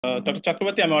Dr.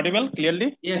 Chakrabarty, I'm audible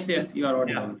clearly? Yes, yes, you are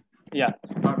audible. Yeah.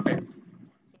 Perfect.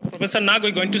 Professor Nag, we're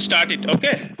going to start it.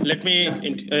 Okay. Let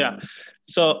me,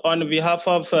 So on behalf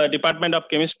of Department of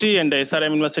Chemistry and SRM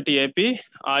University AP,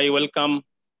 I welcome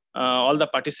all the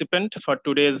participants for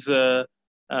today's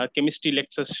chemistry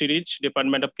lecture series,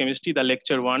 Department of Chemistry, the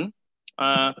lecture 1.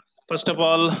 First of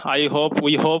all,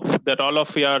 we hope that all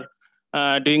of you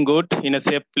are doing good in a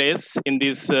safe place in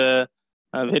these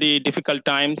very difficult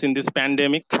times in this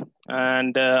pandemic.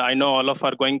 And I know all of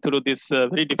us are going through this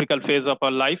very difficult phase of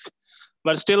our life.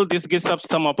 But still, this gives us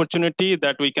some opportunity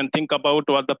that we can think about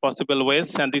what the possible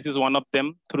ways, and this is one of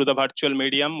them. Through the virtual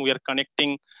medium, we are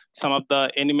connecting some of the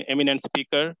eminent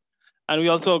speaker, and we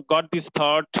also got this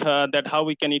thought that how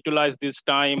we can utilize this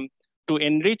time to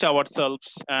enrich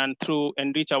ourselves and through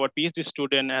enrich our PhD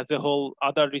student as a whole,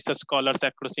 other research scholars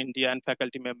across India and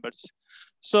faculty members.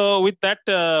 So with that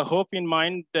hope in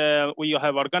mind, we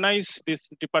have organized this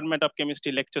Department of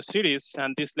Chemistry lecture series,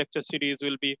 and this lecture series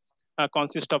will be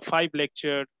consist of 5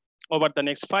 lectures over the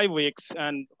next 5 weeks,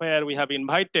 and where we have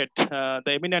invited the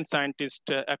eminent scientists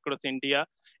across India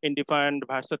in different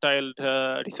versatile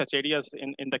research areas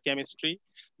in the chemistry.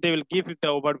 They will give the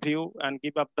overview and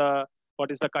give up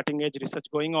what is the cutting edge research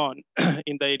going on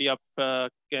in the area of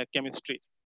chemistry.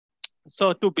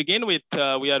 So to begin with,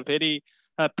 we are very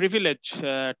privileged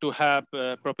to have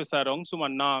Professor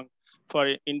Angshuman for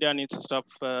Indian Institute of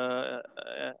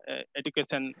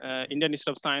Education, Indian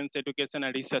Institute of Science, Education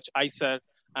and Research,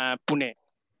 IISER-Pune.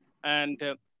 And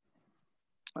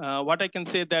what I can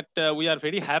say that we are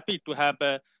very happy to have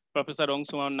Professor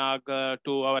Angshuman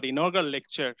to our inaugural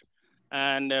lecture.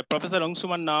 And Professor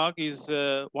Angshuman is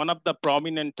one of the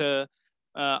prominent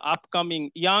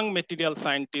upcoming young material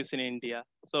scientists in India.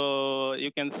 So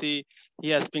you can see he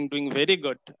has been doing very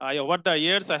good. Over the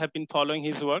years, I have been following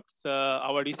his works.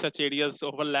 Our research areas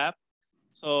overlap.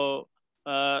 So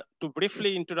to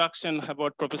briefly introduction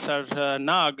about Professor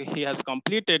Nag, he has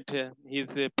completed his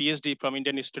PhD from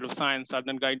Indian Institute of Science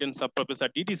under guidance of Professor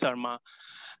D.D. Sharma.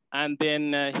 And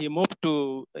then he moved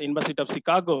to University of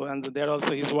Chicago, and there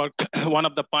also he's worked one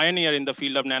of the pioneer in the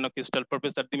field of nanocrystal,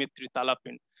 Professor Dimitri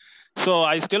Talapin. So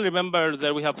I still remember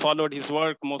that we have followed his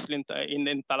work mostly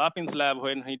in Talapin's lab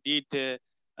when he did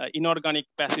inorganic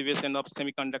passivation of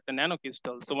semiconductor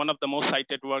nanocrystals. So one of the most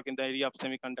cited work in the area of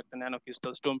semiconductor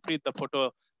nanocrystals to improve the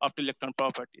optoelectronic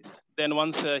properties. Then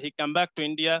once he came back to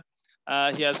India,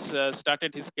 he has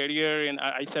started his career in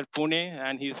IISER-Pune,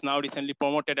 and he's now recently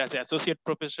promoted as associate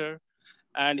professor.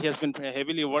 And he has been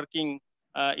heavily working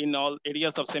in all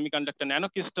areas of semiconductor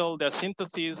nanocrystal, their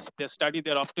synthesis, they study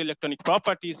their optoelectronic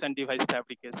properties and device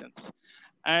fabrications.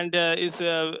 And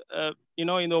in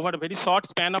over a very short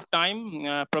span of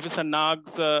time, Professor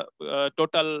Nag's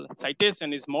total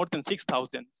citation is more than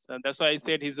 6,000. That's why I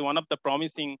said he's one of the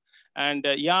promising and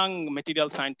young material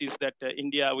scientists that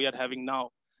India we are having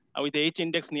now, with the H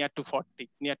index near to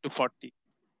 40.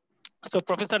 So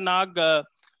Professor Nag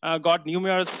got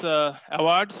numerous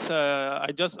awards.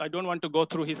 I don't want to go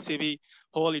through his CV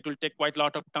whole. It will take quite a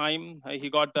lot of time. He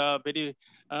got the very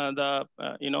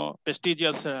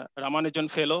prestigious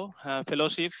Ramanujan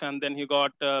fellowship, and then he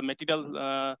got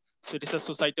Material Research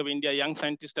Society of India Young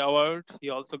Scientist Award. He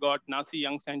also got NASI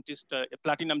Young Scientist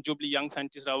Platinum Jubilee Young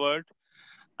Scientist Award.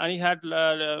 And he have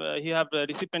a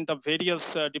recipient of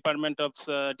various Department of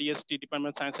DST,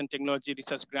 Department of Science and Technology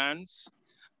research grants.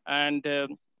 And,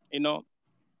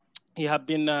 he have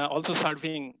been also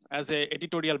serving as an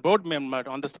editorial board member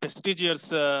on the prestigious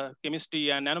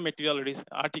chemistry and nanomaterial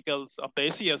articles of the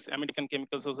ACS, American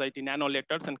Chemical Society, Nano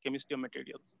Letters and Chemistry of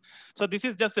Materials. So this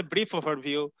is just a brief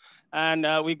overview. And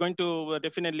we're going to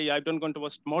definitely, I don't going to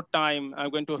waste more time. I'm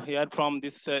going to hear from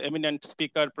this eminent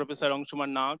speaker, Professor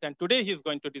Angshuman Nag. And today he's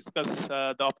going to discuss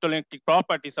the optoelectronic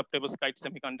properties of perovskite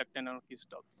semiconductor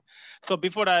nanocrystals. So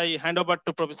before I hand over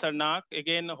to Professor Nag,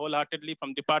 again, wholeheartedly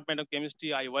from Department of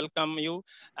Chemistry, I welcome you,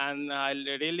 and I'm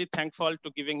really thankful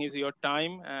to giving his your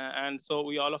time, and so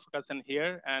we all of us in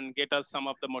here and get us some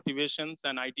of the motivations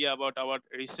and idea about our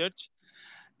research.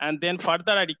 And then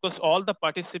further, I request all the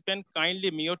participants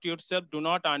kindly mute yourself, do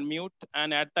not unmute.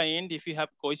 And at the end, if you have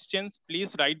questions,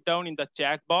 please write down in the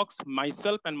chat box.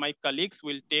 Myself and my colleagues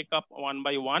will take up one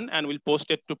by one and will post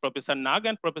it to Professor Nag,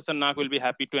 and Professor Nag will be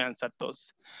happy to answer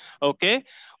those. Okay.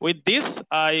 With this,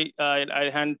 I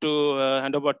hand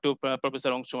over to Professor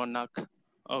Angshuman Nag.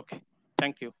 Okay.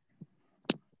 Thank you.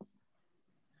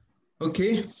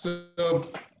 Okay. So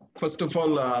first of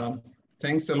all,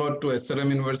 thanks a lot to SRM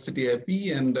University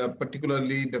AP and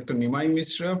particularly Dr. Nimai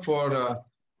Mishra for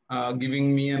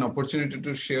giving me an opportunity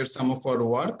to share some of our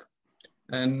work.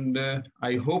 And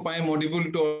I hope I am audible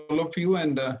to all of you.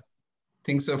 And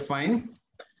Things are fine?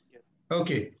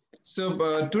 Okay,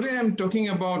 so today I'm talking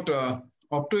about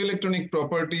optoelectronic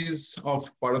properties of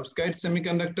perovskite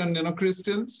semiconductor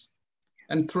nanocrystals.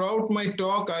 And throughout my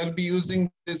talk, I'll be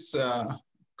using this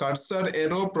cursor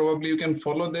arrow. Probably you can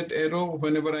follow that arrow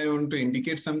whenever I want to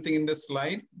indicate something in the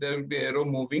slide. There will be an arrow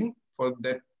moving for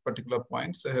that particular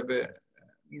point. So have a,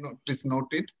 please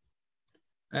note it.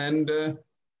 And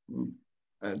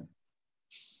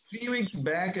 3 weeks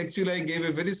back, actually, I gave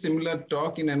a very similar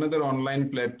talk in another online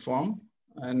platform.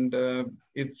 And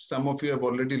if some of you have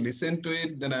already listened to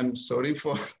it, then I'm sorry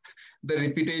for the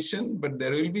repetition, but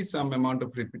there will be some amount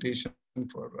of repetition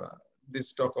for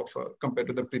this talk of compared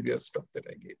to the previous talk that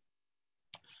I gave.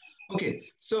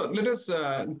 Okay, so let us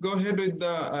go ahead with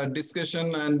the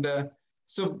discussion. And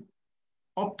so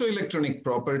optoelectronic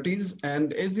properties,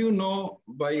 and as you know,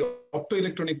 by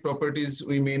optoelectronic properties,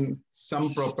 we mean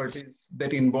some properties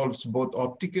that involves both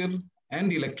optical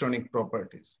and electronic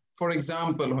properties. For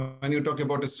example, when you talk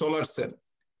about a solar cell,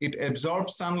 it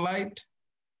absorbs sunlight,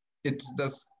 it's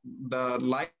the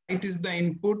light is the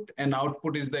input and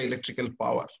output is the electrical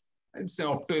power. It's an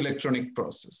optoelectronic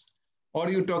process. Or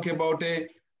you talk about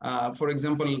for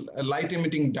example, light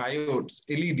emitting diodes,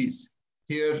 LEDs.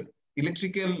 Here,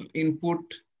 electrical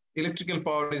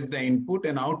power is the input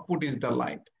and output is the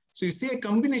light. So you see a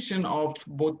combination of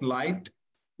both light,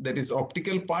 that is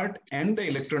optical part, and the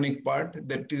electronic part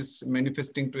that is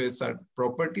manifesting to a certain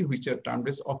property, which are termed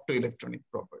as optoelectronic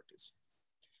properties.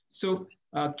 So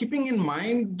keeping in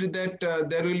mind that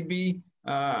there will be,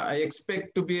 I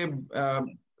expect to be a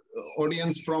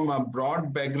audience from a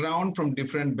broad background, from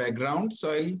different backgrounds.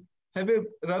 So I'll have a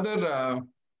rather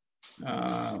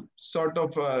sort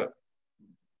of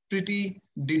pretty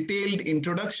detailed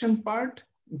introduction part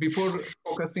before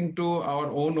focusing to our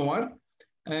own work.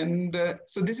 And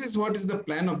so this is what is the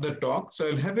plan of the talk. So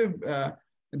I'll have a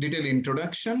detailed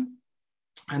introduction,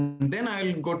 and then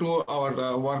I'll go to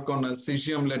our work on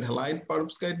cesium-lead halide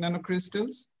perovskite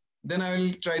nanocrystals. Then I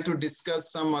will try to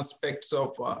discuss some aspects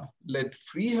of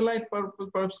lead-free halide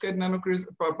perovskite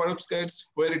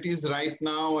perovskites, where it is right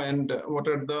now and what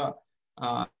are the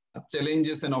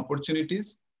challenges and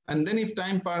opportunities. And then if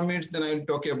time permits, then I'll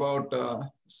talk about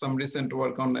some recent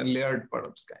work on layered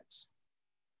perovskites.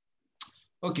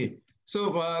 Okay,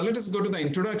 so let us go to the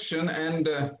introduction. And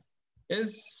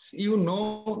as you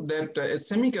know that a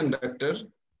semiconductor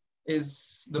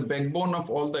is the backbone of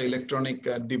all the electronic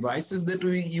devices that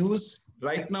we use.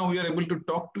 Right now, we are able to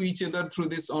talk to each other through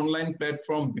this online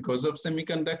platform because of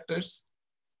semiconductors.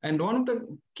 And one of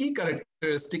the key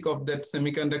characteristics of that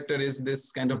semiconductor is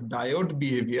this kind of diode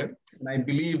behavior. And I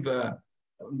believe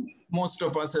most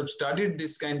of us have studied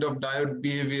this kind of diode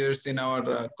behaviors in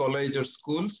our college or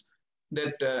schools.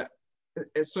 That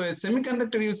so a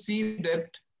semiconductor, you see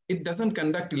that it doesn't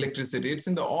conduct electricity. It's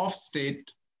in the off state.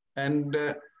 And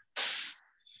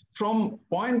from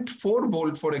 0.4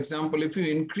 volt, for example, if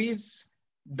you increase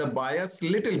the bias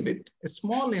little bit, a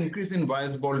small increase in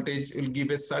bias voltage will give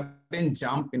a sudden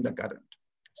jump in the current.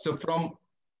 So from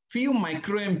few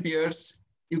microamperes,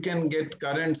 you can get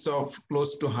currents of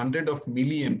close to 100 of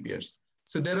milliamperes.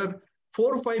 So there are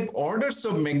 4 or 5 orders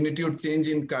of magnitude change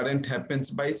in current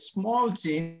happens by small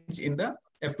change in the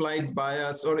applied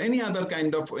bias or any other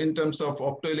kind of, in terms of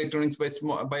optoelectronics,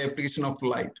 by application of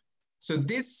light. So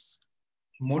this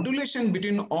modulation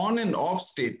between on and off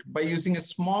state by using a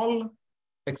small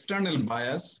external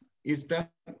bias is the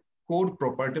core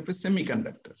property of a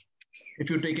semiconductor. If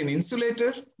you take an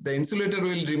insulator, the insulator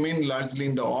will remain largely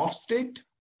in the off state.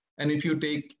 And if you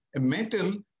take a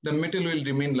metal, the metal will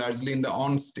remain largely in the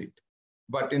on state.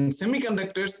 But in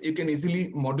semiconductors, you can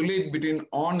easily modulate between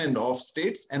on and off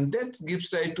states, and that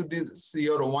gives rise to this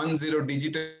your 1-0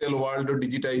 digital world or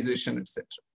digitization, etc.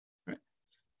 Right?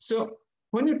 So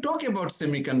when you talk about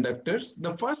semiconductors,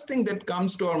 the first thing that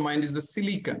comes to our mind is the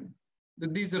silicon.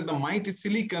 These are the mighty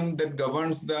silicon that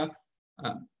governs the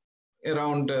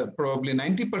around probably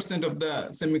 90% of the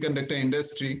semiconductor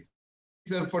industry.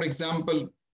 These are, for example,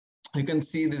 you can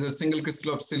see these are single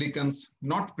crystal of silicons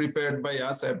not prepared by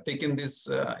us. I've taken these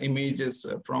images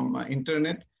from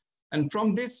internet. And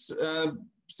from this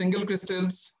single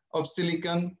crystals of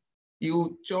silicon,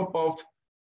 you chop off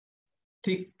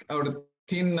thick or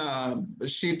thin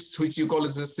sheets, which you call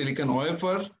as a silicon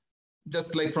wafer.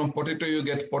 Just like from potato, you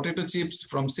get potato chips.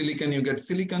 From silicon, you get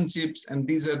silicon chips. And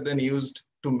these are then used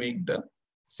to make the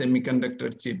semiconductor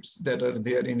chips that are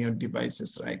there in your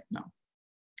devices right now.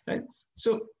 Right?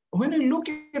 So when you look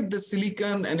at the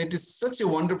silicon and it is such a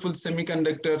wonderful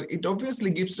semiconductor, it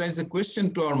obviously gives rise a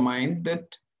question to our mind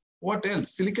that what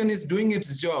else? Silicon is doing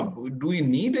its job. Do we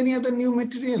need any other new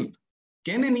material?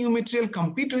 Can a new material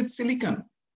compete with silicon?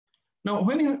 Now,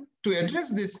 to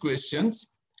address these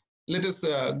questions, let us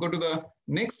go to the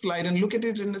next slide and look at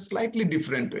it in a slightly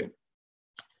different way.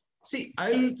 See,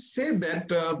 I'll say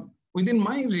that within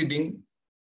my reading,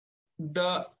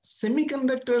 the silicon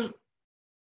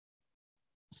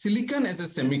as a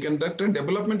semiconductor,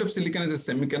 development of silicon as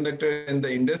a semiconductor, and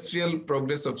the industrial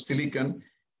progress of silicon,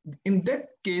 in that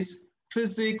case,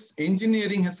 physics,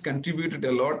 engineering has contributed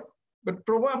a lot, but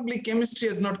probably chemistry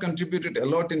has not contributed a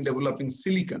lot in developing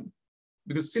silicon,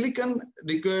 because silicon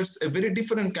requires a very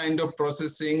different kind of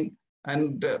processing,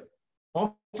 and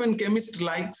often chemist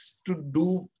likes to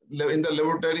do in the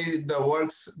laboratory the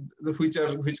works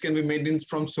which can be made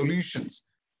from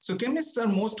solutions. So chemists are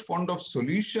most fond of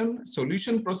solution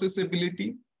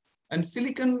processability, and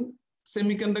silicon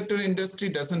semiconductor industry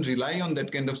doesn't rely on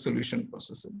that kind of solution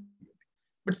processability.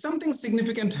 But something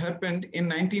significant happened in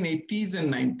 1980s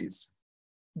and 90s.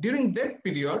 During that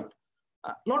period,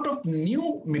 a lot of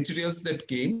new materials that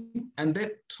came, and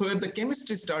that's where the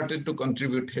chemistry started to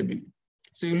contribute heavily.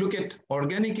 So you look at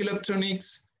organic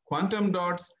electronics, quantum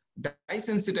dots,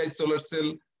 dye-sensitized solar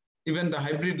cell, even the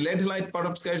hybrid lead halide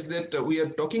perovskites that we are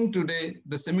talking today,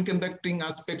 the semiconducting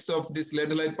aspects of this lead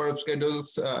halide perovskite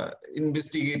was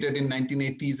investigated in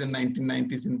 1980s and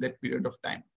 1990s in that period of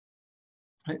time.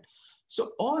 Right? So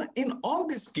in all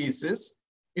these cases,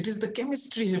 it is the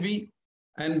chemistry heavy,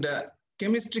 and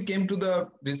chemistry came to the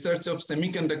research of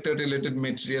semiconductor related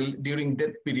material during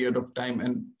that period of time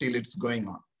until it's going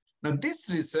on. Now this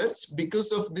research,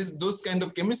 because of those kind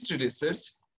of chemistry research,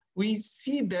 we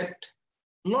see that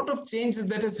a lot of changes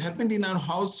that has happened in our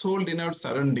household, in our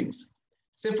surroundings.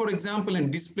 Say for example, in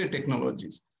display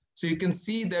technologies. So you can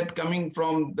see that coming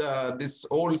from this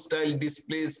old style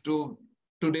displays to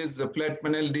today's flat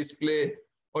panel display,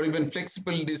 or even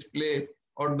flexible display,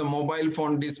 or the mobile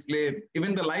phone display,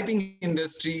 even the lighting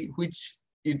industry, which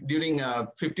during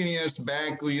 15 years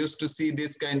back, we used to see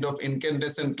this kind of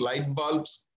incandescent light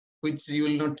bulbs, which you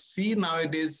will not see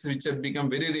nowadays, which have become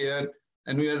very rare.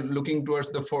 And we are looking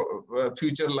towards the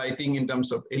future lighting in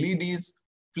terms of LEDs,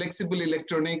 flexible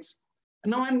electronics.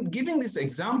 And now I'm giving these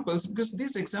examples because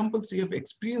these examples you have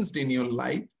experienced in your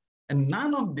life, and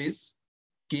none of this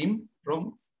came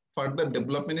from further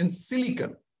development in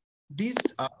silicon.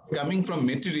 These are coming from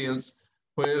materials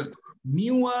where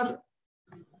newer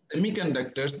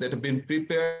semiconductors that have been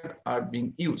prepared are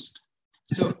being used.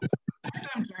 So what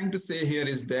I'm trying to say here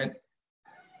is that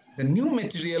the new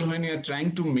material, when you are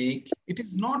trying to make, it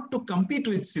is not to compete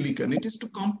with silicon, it is to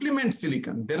complement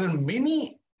silicon. There are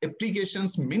many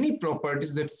applications, many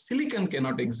properties that silicon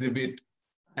cannot exhibit,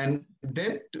 and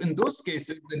that in those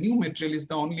cases, the new material is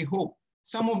the only hope.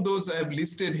 Some of those I have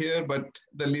listed here, but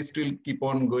the list will keep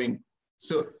on going.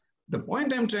 So the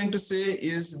point I'm trying to say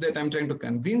is that I'm trying to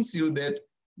convince you that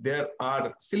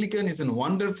silicon is a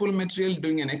wonderful material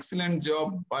doing an excellent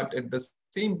job, but at the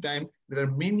same time, there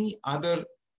are many other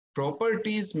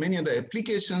properties, many other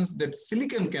applications that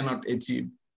silicon cannot achieve,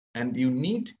 and you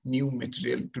need new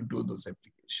material to do those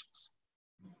applications.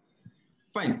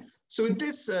 Fine. So with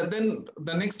this, then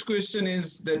the next question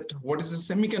is that what is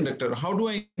a semiconductor? How do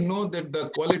I know that the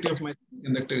quality of my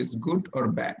semiconductor is good or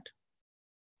bad?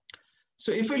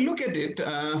 So if I look at it,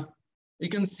 you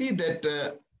can see that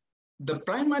the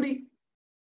primary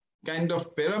kind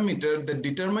of parameter that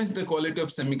determines the quality of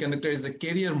semiconductor is the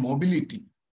carrier mobility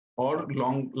or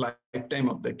long lifetime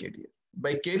of the carrier.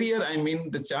 By carrier, I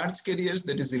mean the charge carriers,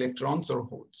 that is electrons or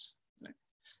holes. Right?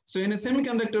 So in a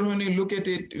semiconductor, when you look at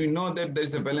it, you know that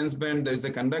there's a valence band, there's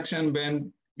a conduction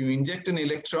band, you inject an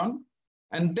electron,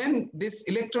 and then this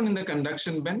electron in the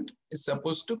conduction band is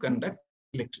supposed to conduct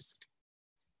electricity.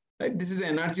 Right? This is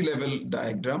an energy level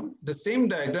diagram. The same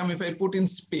diagram, if I put in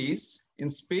space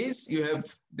you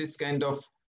have this kind of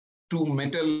two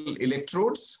metal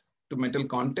electrodes, two metal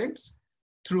contacts,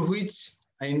 through which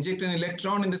I inject an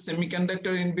electron in the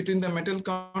semiconductor in between the metal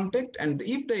contact. And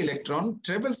if the electron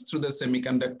travels through the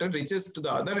semiconductor, reaches to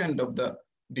the other end of the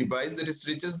device, that is,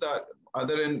 reaches the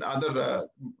other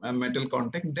metal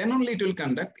contact, then only it will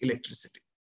conduct electricity.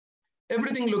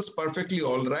 Everything looks perfectly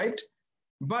all right.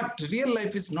 But real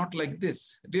life is not like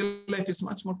this. Real life is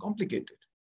much more complicated.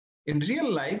 In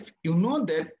real life, you know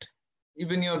that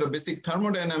even your basic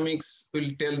thermodynamics will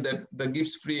tell that the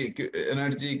Gibbs free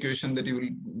energy equation that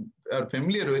you are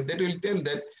familiar with, that will tell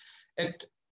that at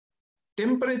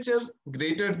temperature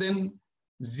greater than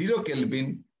 0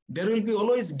 Kelvin, there will be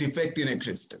always defect in a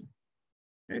crystal.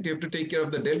 Right? You have to take care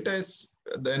of the delta S,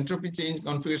 the entropy change,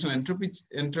 configuration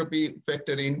entropy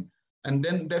factor in, and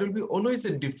then there will be always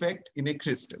a defect in a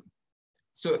crystal.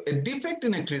 So a defect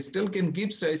in a crystal can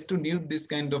give rise to this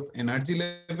kind of energy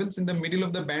levels in the middle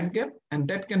of the band gap, and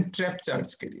that can trap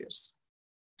charge carriers.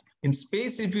 In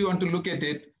space, if you want to look at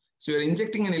it, so you're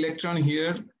injecting an electron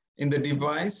here in the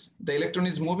device, the electron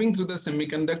is moving through the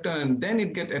semiconductor and then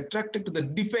it gets attracted to the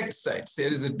defect side. So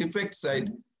there is a defect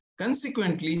side.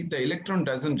 Consequently, the electron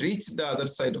doesn't reach the other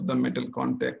side of the metal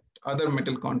contact, other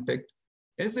metal contact.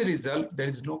 As a result, there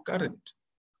is no current.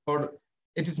 Or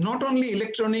it is not only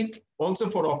electronic, also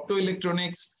for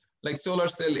optoelectronics, like solar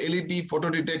cell, LED,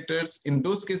 photodetectors. In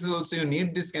those cases also you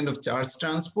need this kind of charge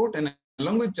transport, and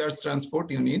along with charge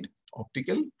transport, you need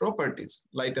optical properties,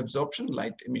 light absorption,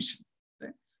 light emission.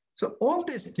 Right? So all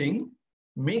this thing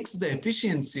makes the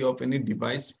efficiency of any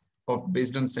device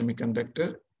based on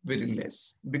semiconductor very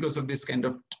less because of this kind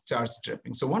of charge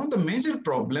trapping. So one of the major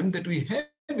problems that we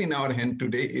have in our hand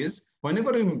today is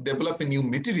whenever we develop a new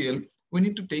material, we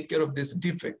need to take care of these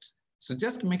defects. So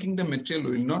just making the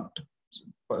material will not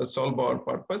solve our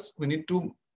purpose. We need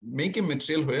to make a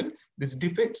material where these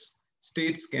defects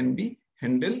states can be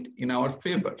handled in our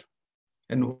favor.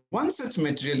 And one such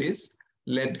material is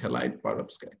lead halide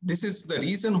perovskite. This is the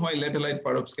reason why lead halide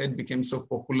perovskite became so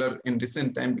popular in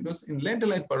recent time, because in lead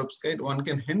halide perovskite, one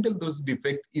can handle those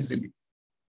defects easily.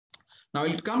 Now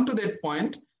we'll come to that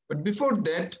point, but before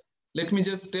that, let me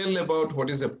just tell about what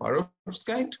is a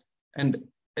perovskite. And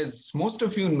as most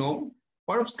of you know,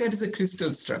 perovskite is a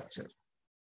crystal structure.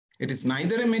 It is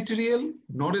neither a material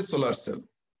nor a solar cell.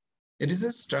 It is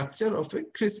a structure of a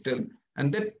crystal,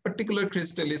 and that particular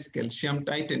crystal is calcium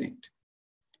titanate.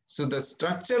 So the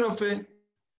structure of a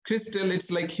crystal,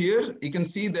 it's like here, you can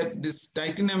see that this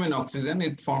titanium and oxygen,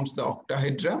 it forms the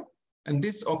octahedra. And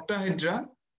this octahedra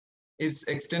is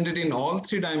extended in all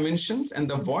 3 dimensions, and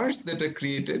the voids that are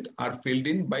created are filled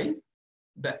in by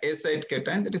the A-side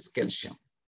cation, that is calcium.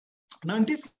 Now in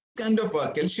this kind of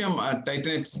calcium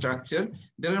titanate structure,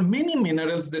 there are many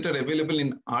minerals that are available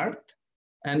in earth,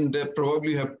 and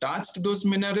probably you have touched those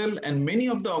minerals, and many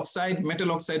of the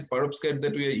metal oxide perovskite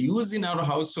that we use in our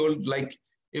household, like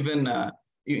even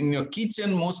in your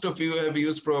kitchen, most of you have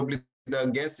used probably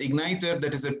the gas igniter,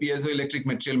 that is a piezoelectric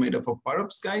material made up of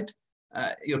perovskite.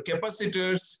 Your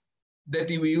capacitors that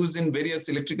you use in various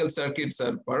electrical circuits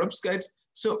are perovskites.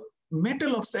 So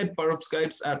metal oxide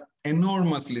perovskites are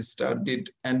enormously studied,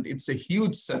 and it's a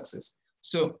huge success.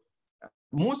 So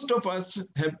most of us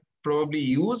have probably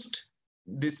used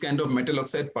this kind of metal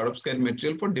oxide perovskite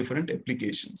material for different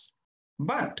applications.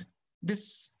 But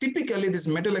typically these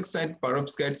metal oxide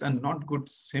perovskites are not good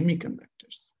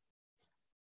semiconductors.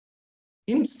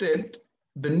 Instead,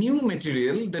 the new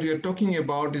material that we are talking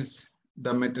about is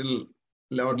the metal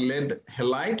or lead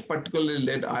halide, particularly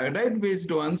lead iodide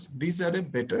based ones. These are a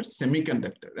better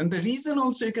semiconductor. And the reason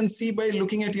also you can see by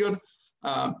looking at your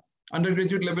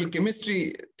undergraduate level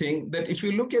chemistry thing, that if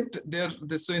you look at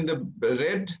so in the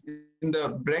red, in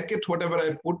the bracket, whatever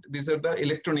I put, these are the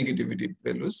electronegativity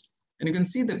values. And you can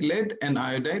see that lead and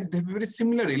iodide, they have very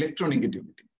similar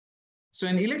electronegativity. So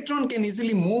an electron can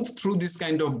easily move through this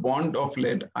kind of bond of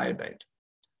lead iodide.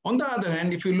 On the other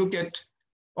hand, if you look at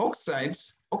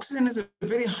oxides, oxygen has a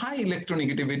very high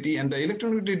electronegativity, and the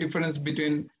electronegativity difference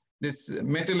between this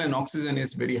metal and oxygen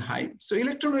is very high. So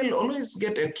electron will always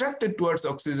get attracted towards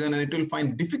oxygen, and it will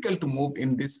find difficult to move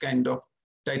in this kind of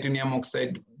titanium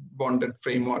oxide bonded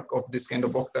framework of this kind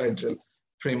of octahedral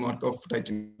framework of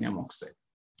titanium oxide.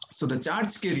 So the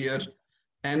charge carrier,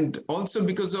 and also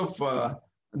because of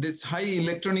this high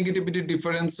electronegativity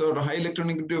difference or high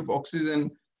electronegativity of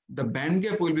oxygen, the band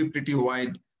gap will be pretty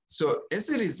wide. So as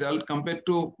a result, compared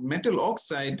to metal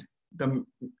oxide, the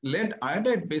lead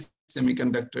iodide based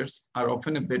semiconductors are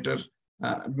often a better,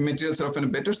 materials are often a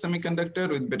better semiconductor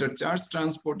with better charge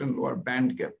transport and lower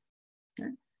band gap.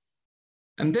 Okay?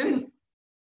 And then,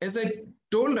 as I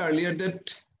told earlier,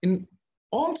 that in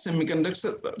all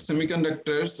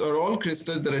semiconductors or all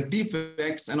crystals, there are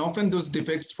defects, and often those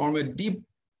defects form a deep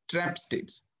trap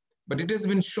states. But it has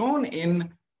been shown in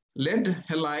lead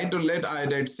halide or lead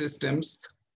iodide systems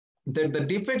that the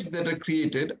defects that are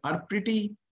created are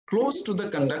pretty close to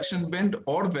the conduction band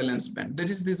or valence band. That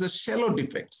is, these are shallow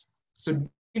defects. So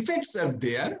defects are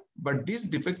there, but these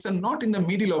defects are not in the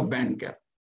middle of band gap.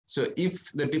 So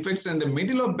if the defects are in the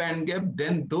middle of band gap,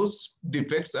 then those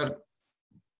defects are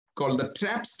called the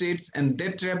trap states, and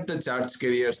they trap the charge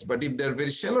carriers. But if they're very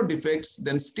shallow defects,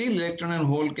 then still electron and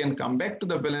hole can come back to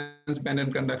the valence band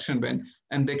and conduction band,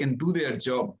 and they can do their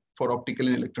job for optical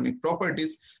and electronic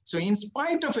properties. So in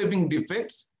spite of having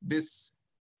defects, this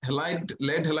lead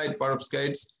halide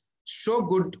perovskites show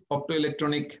good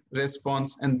optoelectronic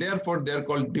response, and therefore they're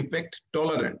called defect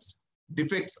tolerance.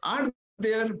 Defects are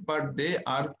there, but they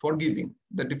are forgiving.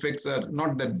 The defects are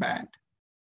not that bad.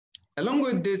 Along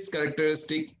with this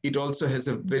characteristic, it also has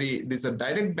this is a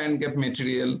direct band gap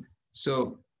material.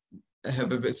 So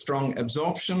have a very strong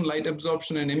absorption, light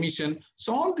absorption and emission.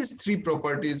 So all these three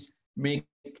properties make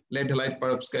lead halide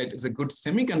perovskite is a good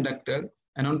semiconductor.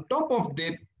 And on top of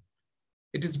that,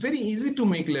 it is very easy to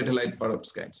make lead halide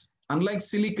perovskites. Unlike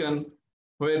silicon,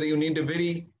 where you need a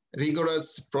very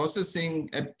rigorous processing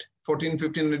at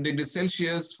 1500 degrees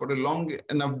Celsius for a long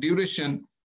enough duration,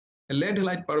 a lead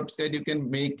halide perovskite you can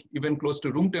make even close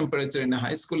to room temperature in a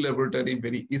high school laboratory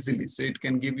very easily. So it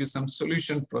can give you some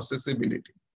solution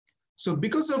processability. So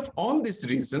because of all these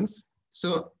reasons,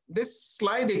 so this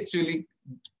slide actually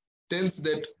tells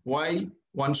that why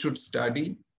one should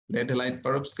study lead halide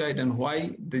perovskite and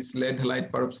why this lead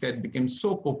halide perovskite became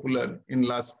so popular in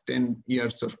last 10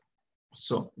 years or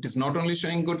so. It is not only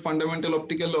showing good fundamental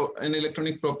optical and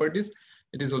electronic properties,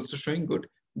 it is also showing good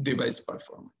device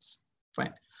performance.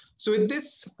 Fine. So with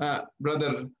this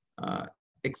rather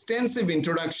extensive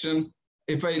introduction,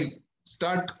 if I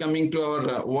start coming to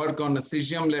our work on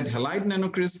cesium lead halide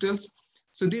nanocrystals.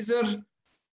 So these are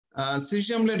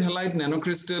cesium lead halide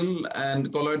nanocrystal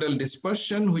and colloidal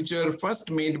dispersion, which are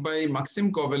first made by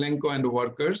Maxim Kovalenko and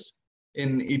workers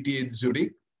in ETH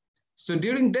Zurich. So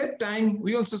during that time,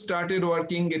 we also started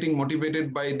working, getting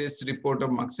motivated by this report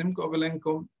of Maxim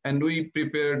Kovalenko, and we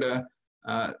prepared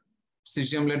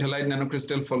cesium lead halide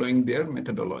nanocrystal following their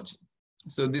methodology.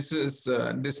 So this is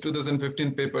this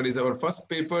 2015 paper is our first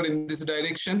paper in this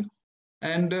direction.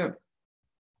 And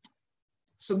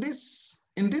so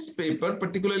in this paper,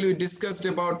 particularly we discussed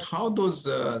about how those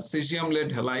cesium lead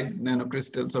halide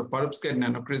nanocrystals or perovskite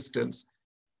nanocrystals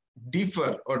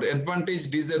differ or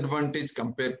advantage, disadvantage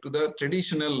compared to the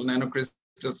traditional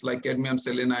nanocrystals like cadmium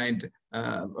selenide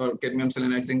or cadmium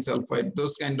selenide zinc sulfide,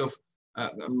 those kind of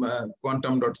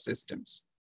quantum dot systems.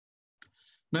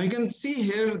 Now you can see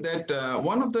here that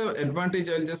one of the advantage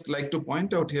I'll just like to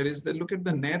point out here is that look at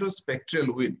the narrow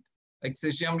spectral width. Like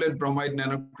cesium lead bromide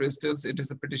nanocrystals, it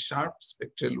is a pretty sharp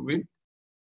spectral width.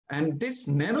 And this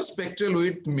narrow spectral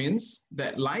width means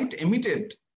that light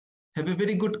emitted have a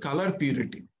very good color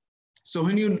purity. So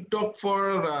when you talk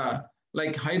for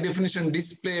like high definition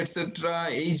display, etc.,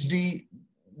 HD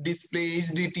display,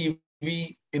 HD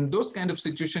TV, in those kind of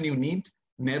situation, you need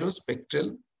narrow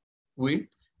spectral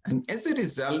width. And as a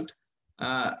result,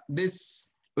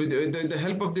 with the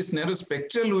help of this narrow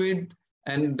spectral width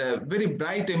and very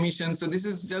bright emission, so this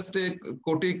is just a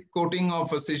coating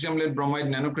of a cesium lead bromide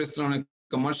nanocrystal on a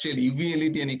commercial UV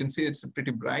LED, and you can see it's pretty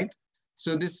bright.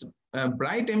 So this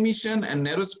bright emission and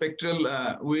narrow spectral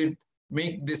width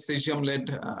make this cesium lead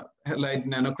halide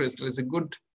nanocrystal is a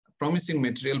good promising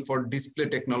material for display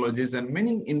technologies, and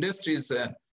many industries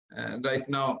right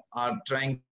now are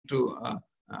trying to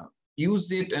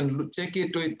use it and check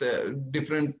it with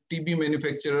different TV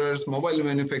manufacturers, mobile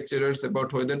manufacturers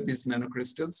about whether these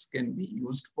nanocrystals can be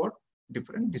used for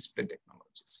different display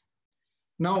technologies.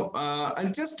 Now,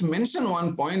 I'll just mention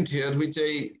one point here, which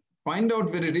I find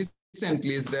out very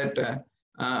recently is that,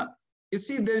 you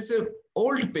see, there's an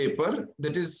old paper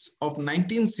that is of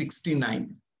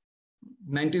 1969,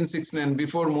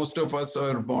 before most of us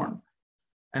are born.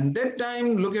 And that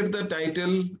time, look at the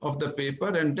title of the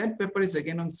paper, and that paper is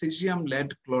again on cesium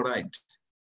lead chloride.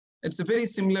 It's very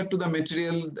similar to the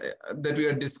material that we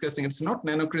are discussing. It's not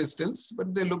nanocrystals,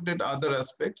 but they looked at other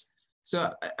aspects. So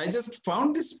I just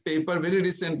found this paper very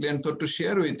recently and thought to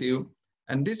share with you.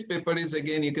 And this paper is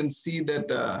again, you can see that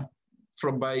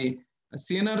by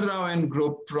CNR Rao and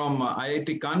group from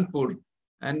IIT Kanpur.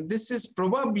 And this is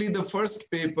probably the first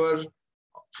paper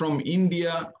from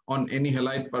India on any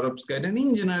halide perovskite. And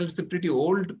in general, it's a pretty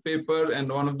old paper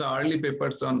and one of the early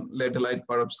papers on lead halide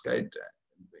perovskite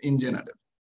in general.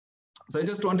 So I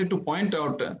just wanted to point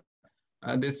out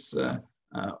this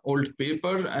old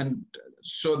paper and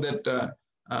show that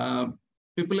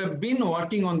people have been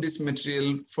working on this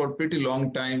material for a pretty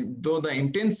long time, though the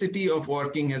intensity of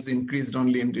working has increased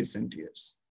only in recent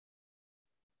years.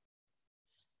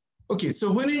 Okay,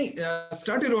 so when I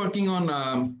started working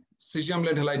on cesium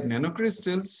lead halide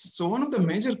nanocrystals, so one of the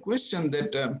major questions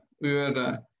that we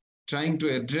were trying to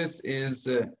address is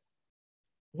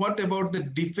what about the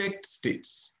defect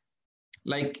states?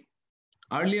 Like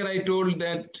earlier I told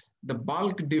that the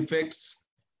bulk defects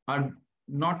are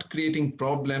not creating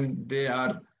problem, they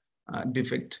are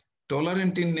defect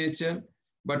tolerant in nature.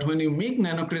 But when you make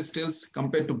nanocrystals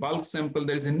compared to bulk sample,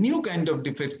 there is a new kind of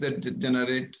defects that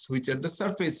generates, which are the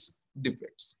surface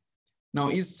defects. Now,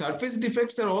 is surface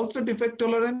defects are also defect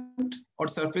tolerant, or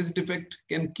surface defect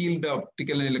can kill the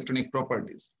optical and electronic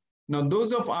properties? Now,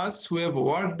 those of us who have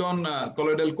worked on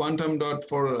colloidal quantum dot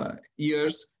for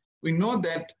years, we know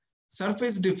that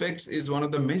surface defects is one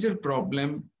of the major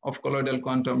problem of colloidal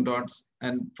quantum dots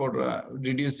and for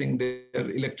reducing their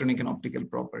electronic and optical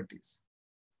properties,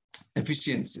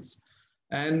 efficiencies.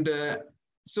 And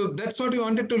so that's what we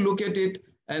wanted to look at it.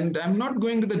 And I'm not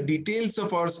going to the details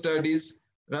of our studies.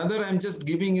 Rather, I'm just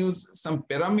giving you some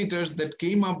parameters that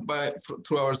came up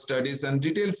through our studies, and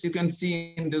details you can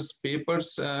see in these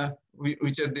papers,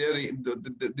 which are there.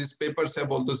 These papers have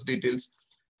all those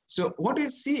details. So what we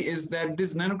see is that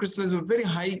this nanocrystal has a very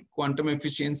high quantum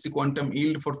efficiency, quantum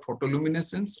yield for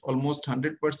photoluminescence, almost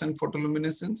 100%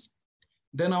 photoluminescence.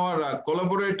 Then our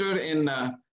collaborator in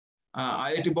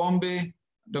IIT Bombay,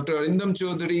 Dr. Arindam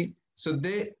Chaudhary, so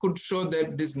they could show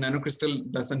that this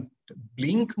nanocrystal doesn't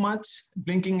blink much.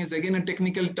 Blinking is again a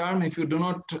technical term. If you do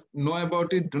not know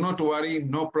about it, do not worry,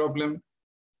 no problem.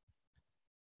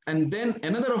 And then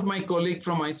another of my colleague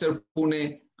from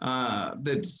IISER-Pune,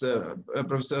 that's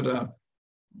Professor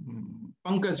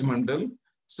Pankaj Mandal.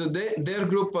 So their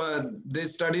group, they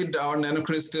studied our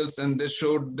nanocrystals and they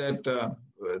showed that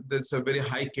there's a very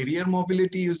high carrier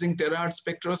mobility using terahertz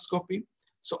spectroscopy.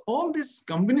 So all this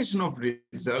combination of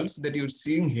results that you're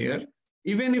seeing here,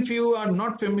 even if you are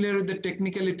not familiar with the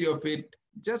technicality of it,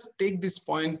 just take this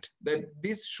point that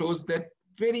this shows that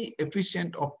very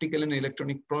efficient optical and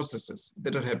electronic processes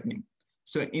that are happening.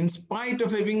 So in spite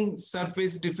of having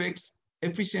surface defects,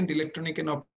 efficient electronic and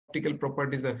optical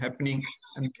properties are happening.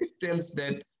 And this tells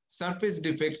that surface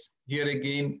defects here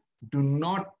again do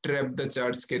not trap the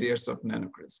charge carriers of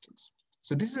nanocrystals.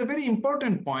 So this is a very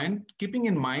important point, keeping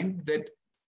in mind that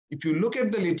if you look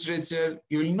at the literature,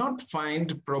 you will not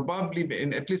find probably,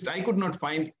 at least I could not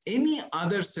find any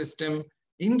other system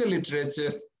in the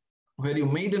literature where you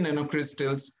made a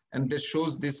nanocrystals and that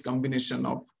shows this combination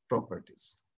of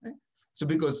properties. Right? So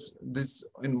because this,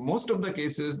 in most of the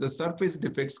cases, the surface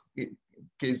defects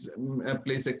case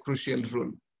plays a crucial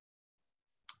role.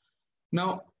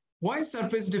 Now, why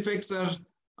surface defects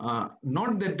are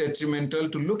not that detrimental?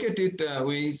 To look at it,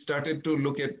 we started to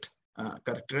look at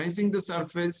characterizing the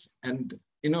surface. And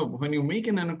when you make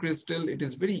a nanocrystal, it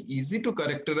is very easy to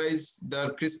characterize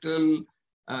the crystal,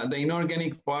 the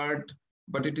inorganic part,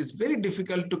 but it is very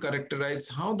difficult to characterize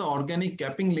how the organic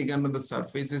capping ligand on the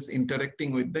surface is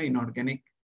interacting with the inorganic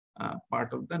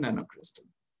part of the nanocrystal.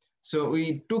 So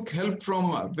we took help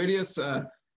from various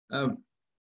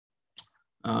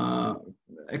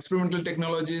experimental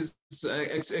technologies,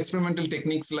 experimental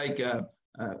techniques like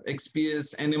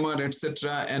XPS, NMR,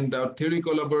 etc. And our theory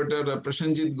collaborator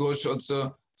Prashanjit Ghosh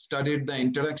also studied the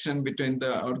interaction between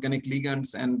the organic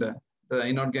ligands and the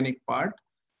inorganic part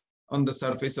on the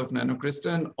surface of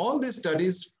nanocrystal. And all these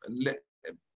studies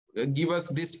give us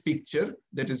this picture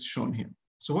that is shown here.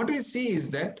 So what we see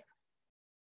is that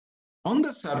on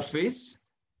the surface,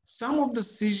 some of the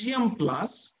cesium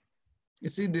plus, you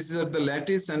see this is the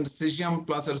lattice and cesium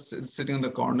plus are sitting in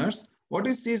the corners. What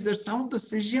we see is that some of the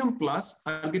cesium plus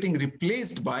are getting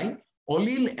replaced by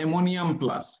allyl ammonium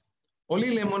plus.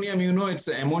 Allyl ammonium, it's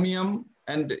ammonium,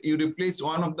 and you replace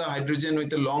one of the hydrogen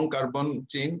with a long carbon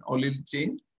chain, allyl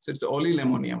chain. So it's allyl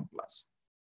ammonium plus.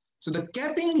 So the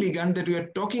capping ligand that we are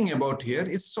talking about here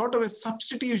is sort of a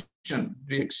substitution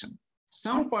reaction.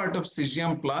 Some part of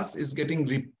cesium plus is getting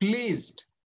replaced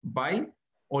by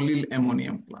allyl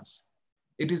ammonium plus.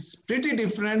 It is pretty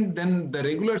different than the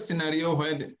regular scenario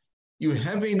where you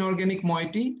have an inorganic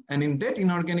moiety, and in that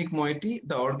inorganic moiety,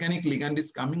 the organic ligand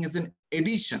is coming as an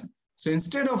addition. So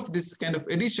instead of this kind of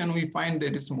addition, we find that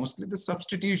it's mostly the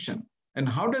substitution. And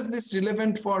how does this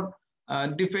relevant for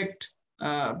defect,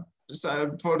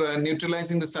 for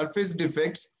neutralizing the surface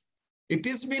defects? It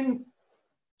has been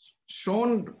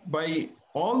shown by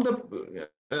all the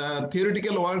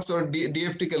theoretical works or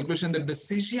DFT calculation that the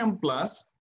cesium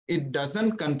plus, it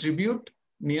doesn't contribute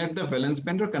near the valence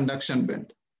band or conduction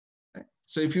band.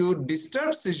 So if you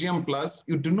disturb cesium plus,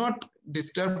 you do not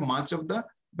disturb much of the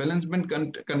valence band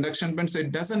conduction band, so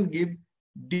it doesn't give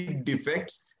deep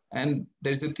defects. And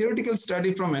there's a theoretical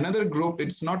study from another group,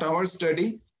 it's not our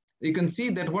study. You can see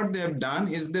that what they have done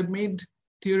is they've made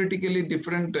theoretically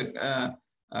different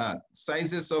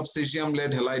sizes of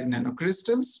cesium-lead halide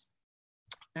nanocrystals.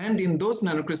 And in those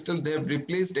nanocrystals, they have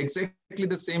replaced exactly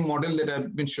the same model that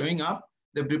I've been showing up.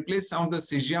 They've replaced some of the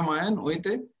cesium ion with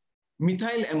a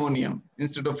methyl ammonium.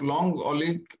 Instead of long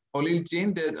allyl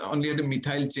chain, they only had a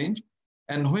methyl change.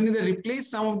 And when they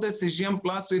replace some of the cesium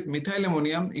plus with methyl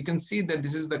ammonium, you can see that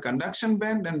this is the conduction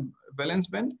band and valence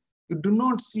band. You do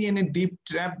not see any deep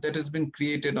trap that has been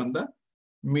created on the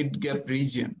mid-gap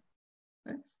region.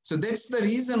 Right? So that's the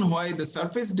reason why the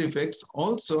surface defects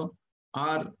also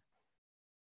are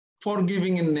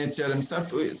forgiving in nature, and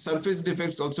surface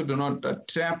defects also do not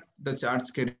trap the charge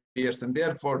carriers, and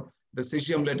therefore the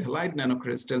cesium-lead halide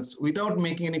nanocrystals, without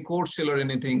making any core shell or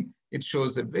anything, it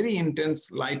shows a very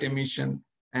intense light emission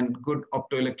and good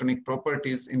optoelectronic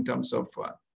properties in terms of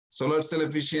solar cell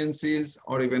efficiencies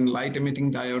or even light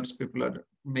emitting diodes. People are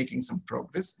making some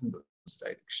progress in those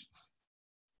directions.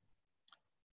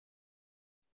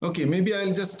 Okay, maybe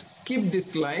I'll just skip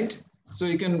this slide so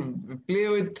you can play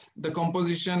with the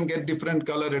composition, get different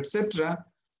color, etc.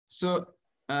 So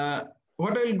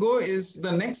what I'll go is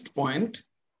the next point.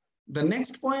 The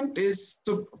next point is,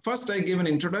 so first I gave an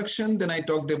introduction, then I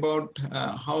talked about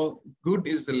how good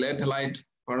is the lead halide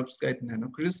perovskite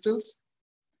nanocrystals.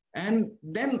 And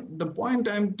then the point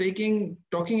I'm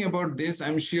talking about this,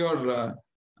 I'm sure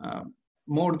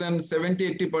more than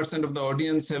 70–80% of the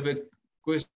audience have a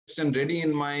question ready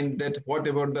in mind, that what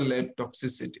about the lead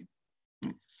toxicity?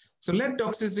 So lead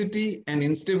toxicity and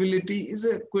instability is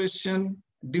a question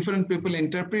different people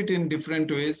interpret in different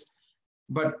ways.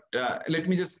 But let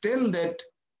me just tell that,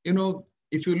 you know,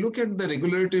 if you look at the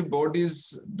regulatory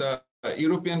bodies, the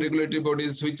European regulatory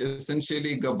bodies, which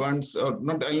essentially governs, or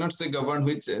not, I'll not say govern,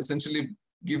 which essentially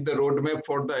give the roadmap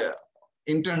for the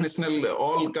international,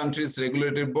 all countries'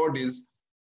 regulatory bodies,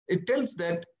 it tells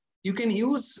that you can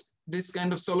use this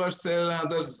kind of solar cell and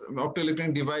other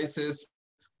optoelectronic devices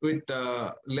with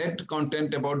lead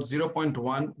content about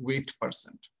 0.1 weight%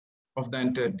 of the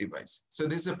entire device. So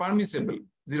this is a permissible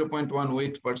 0.1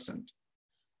 weight%.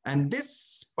 And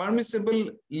this permissible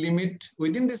limit,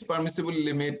 within this permissible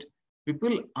limit,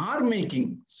 people are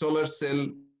making solar cell,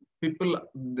 people,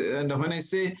 and when I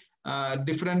say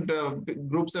different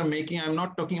groups are making, I'm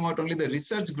not talking about only the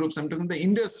research groups, I'm talking the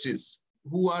industries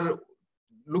who are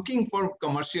looking for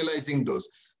commercializing those.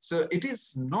 So it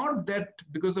is not that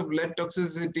because of lead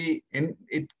toxicity and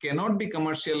it cannot be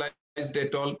commercialized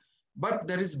at all, but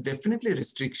there is definitely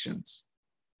restrictions.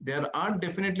 There are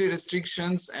definitely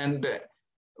restrictions, and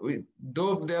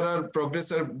though there are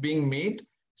progress are being made.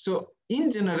 So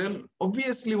in general,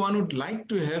 obviously one would like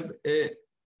to have a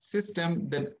system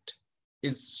that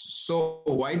is so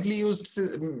widely used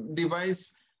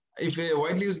device. If a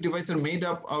widely used device are made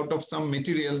up out of some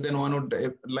material, then one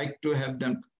would like to have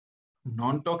them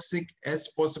non-toxic as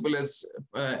possible, as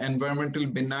environmental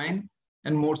benign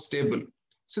and more stable.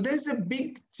 So there is a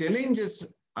big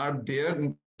challenges are there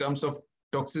in terms of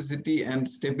toxicity and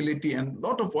stability, and a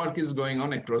lot of work is going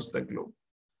on across the globe.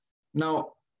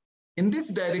 Now, in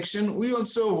this direction, we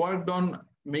also worked on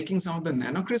making some of the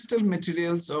nanocrystal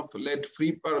materials of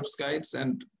lead-free perovskites.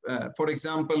 And for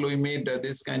example, we made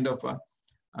this kind of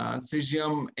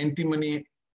cesium antimony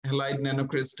halide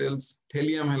nanocrystals,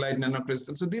 thallium halide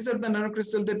nanocrystals. So these are the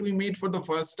nanocrystals that we made for the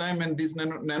first time, and these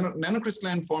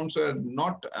nanocrystalline forms were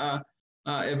not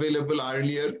available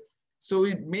earlier. So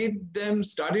we made them,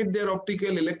 studied their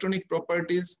optical electronic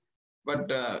properties, but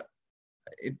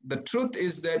the truth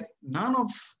is that none of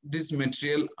these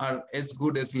material are as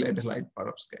good as lead halide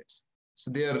perovskites. So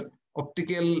their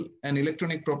optical and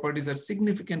electronic properties are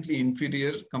significantly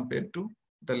inferior compared to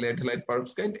the lead halide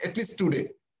perovskite, at least today.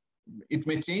 It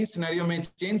may change, scenario may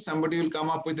change, somebody will come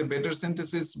up with a better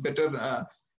synthesis, better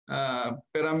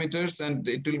parameters, and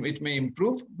it may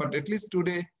improve, but at least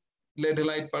today, lead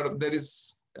halide there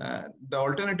is the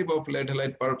alternative of lead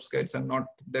halide perovskites are not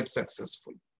that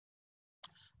successful.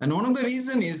 And one of the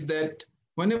reasons is that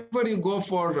whenever you go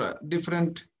for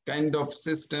different kind of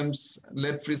systems,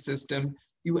 lead-free system,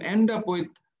 you end up with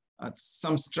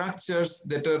some structures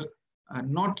that are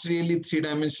not really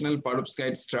three-dimensional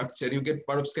perovskite structure. You get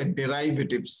perovskite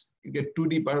derivatives. You get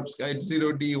 2D perovskite,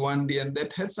 0D, 1D, and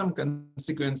that has some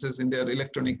consequences in their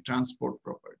electronic transport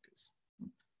properties.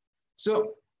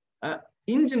 So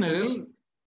in general,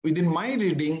 within my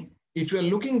reading, if you are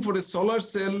looking for a solar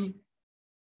cell,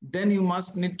 then you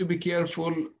must need to be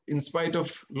careful. In spite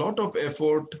of a lot of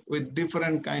effort with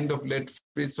different kind of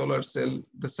lead-free solar cell,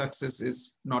 the success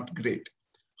is not great.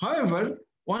 However,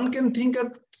 one can think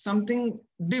of something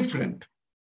different.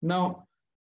 Now,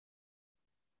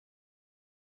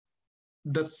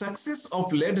 the success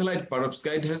of lead halide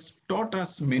perovskite has taught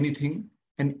us many things,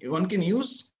 and one can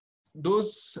use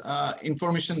those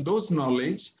information, those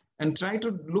knowledge, and try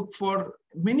to look for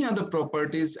many other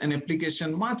properties and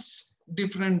application much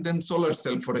different than solar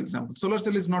cell, for example. Solar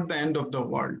cell is not the end of the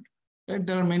world, right?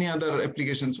 There are many other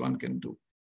applications one can do.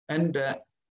 And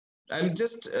I'll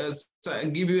just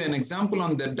give you an example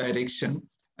on that direction.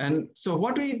 And so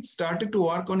what we started to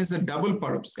work on is a double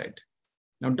perovskite.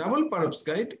 Now, double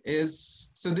perovskite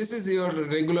is, so this is your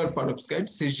regular perovskite,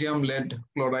 cesium lead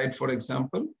chloride, for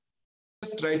example.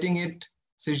 Just writing it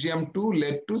cesium-2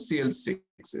 led to Cl6.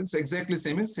 It's exactly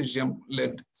same as cesium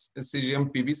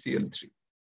PbCl3.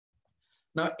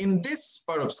 Now, in this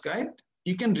perovskite,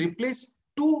 you can replace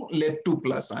 2 lead-2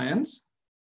 plus ions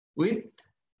with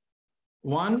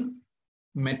 1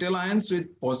 metal ions with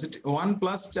positive 1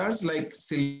 plus charge like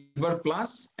silver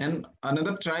plus and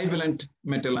another trivalent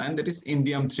metal ion that is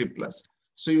indium 3 plus.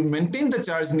 So you maintain the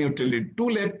charge neutrality. 2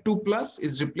 lead-2 plus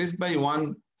is replaced by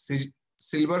 1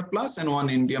 silver plus and 1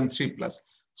 indium 3 plus.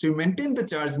 So you maintain the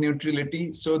charge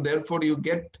neutrality. So therefore you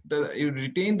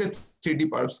retain the 3D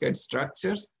perovskite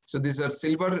structures. So these are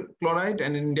silver chloride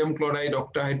and indium chloride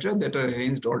octahedra that are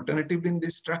arranged alternatively in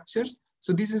these structures.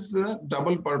 So this is the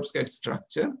double perovskite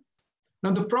structure.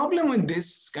 Now the problem with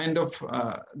this kind of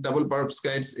double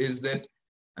perovskites is that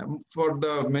for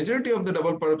the majority of the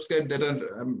double perovskite that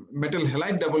are metal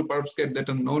halide double perovskite that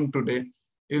are known today,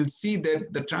 you'll see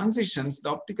that the transitions, the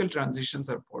optical transitions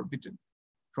are forbidden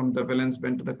from the valence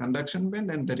band to the conduction band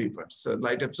and the reverse. So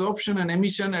light absorption and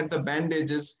emission at the band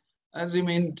edges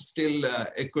remain still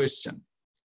a question.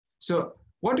 So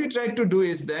what we try to do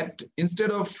is that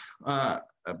instead of,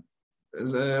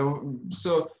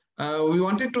 we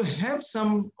wanted to have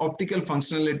some optical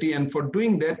functionality, and for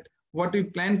doing that, what we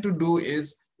plan to do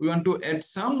is we want to add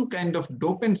some kind of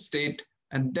dopant state,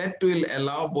 and that will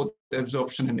allow both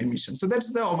absorption and emission. So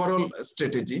that's the overall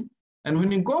strategy. And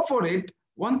when you go for it,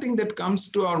 one thing that comes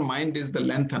to our mind is the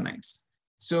lanthanides.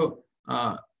 So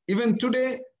even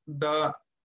today, the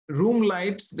room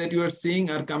lights that you are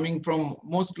seeing are coming from,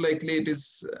 most likely it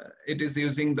is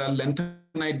using the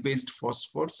lanthanide based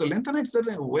phosphor. So lanthanides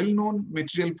are a well-known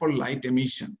material for light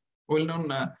emission, well-known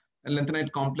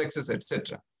lanthanide complexes,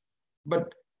 etc.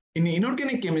 But in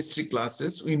inorganic chemistry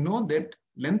classes, we know that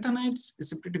lanthanides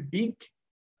is a pretty big,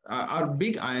 are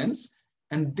big ions,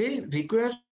 and they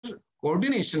require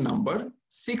coordination number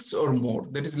 6 or more.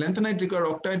 That is, lanthanide require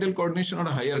octahedral coordination or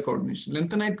higher coordination.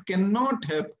 Lanthanide cannot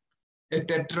have a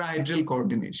tetrahedral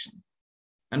coordination.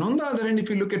 And on the other hand, if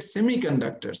you look at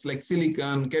semiconductors like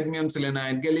silicon, cadmium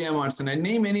selenide, gallium arsenide,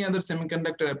 name any other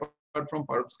semiconductor apart from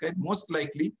perovskite, most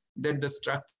likely that the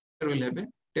structure will have a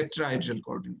tetrahedral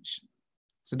coordination.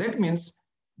 So that means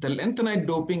the lanthanide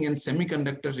doping in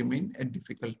semiconductor remain a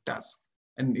difficult task.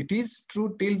 And it is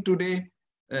true till today,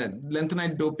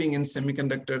 lanthanide doping in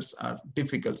semiconductors are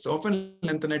difficult. So often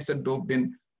lanthanides are doped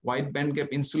in wide bandgap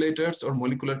insulators or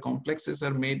molecular complexes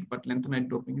are made, but lanthanide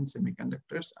doping in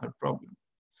semiconductors are a problem.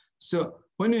 So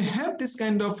when you have this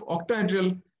kind of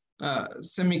octahedral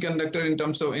semiconductor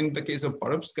in the case of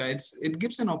perovskites, it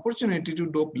gives an opportunity to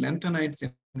dope lanthanides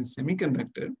in a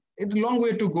semiconductor. It's a long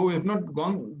way to go. We have not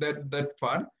gone that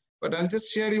far, but I'll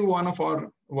just share you one of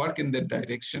our work in that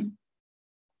direction.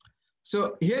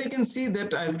 So here you can see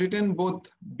that I've written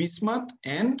both bismuth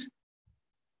and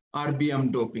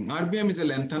RBM doping. RBM is a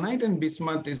lanthanide and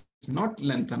bismuth is not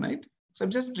lanthanide. So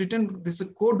I've just written this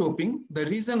is co-doping. The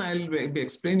reason I'll be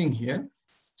explaining here.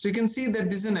 So you can see that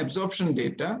this is an absorption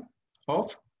data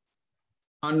of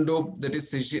undoped, that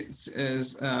is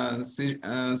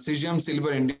cesium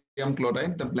silver indium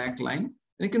chloride, the black line. And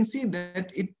you can see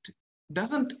that it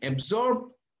doesn't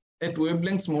absorb at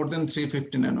wavelengths more than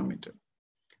 350 nanometer.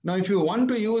 Now, if you want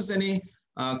to use any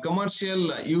commercial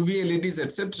UV LEDs,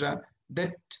 etc.,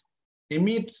 that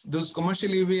emits, those commercial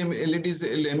UV LEDs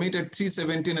emit at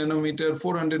 370 nanometer,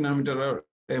 400 nanometer or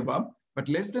above, but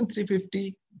less than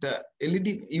 350, the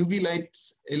UV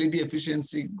lights, LED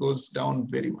efficiency goes down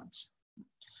very much.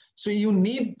 So you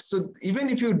need, so even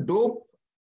if you dope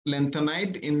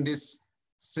lanthanide in this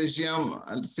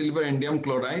cesium silver indium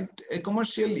chloride, a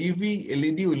commercial UV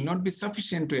LED will not be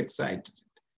sufficient to excite it.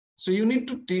 So you need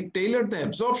to tailor the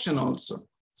absorption also.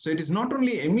 So it is not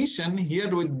only emission. Here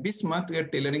with bismuth, we are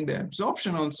tailoring the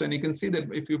absorption also. And you can see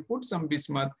that if you put some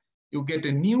bismuth, you get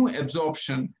a new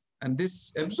absorption. And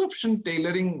this absorption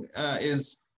tailoring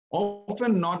is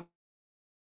often not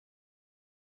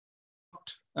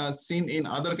seen in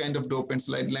other kind of dopants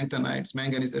like lanthanides,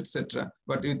 manganese, etc.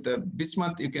 But with the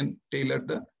bismuth, you can tailor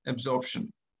the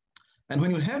absorption. And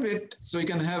when you have it, so you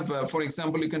can have, for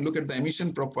example, you can look at the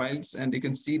emission profiles, and you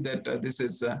can see that this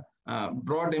is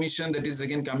broad emission that is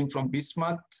again coming from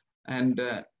bismuth. And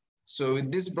so with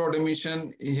this broad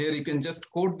emission, here you can just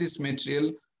coat this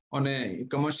material on a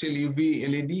commercial UV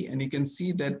LED, and you can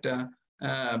see that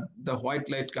the white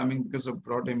light coming because of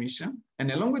broad emission. And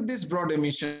along with this broad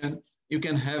emission, you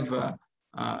can have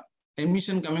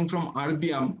emission coming from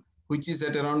RBM, which is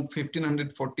at around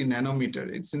 1540 nanometer.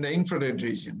 It's in the infrared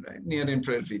region, right? Near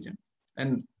infrared region.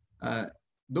 And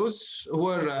those who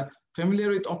are familiar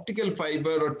with optical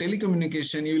fiber or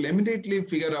telecommunication, you will immediately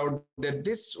figure out that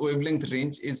this wavelength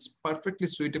range is perfectly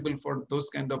suitable for those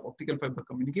kind of optical fiber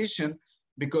communication,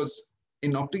 because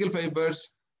in optical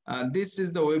fibers, this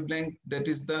is the wavelength that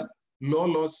is the low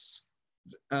loss.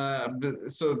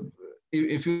 So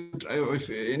if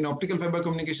in optical fiber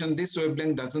communication, this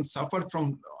wavelength doesn't suffer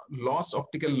from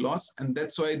optical loss, and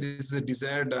that's why this is a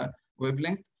desired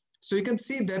wavelength. So you can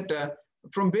see that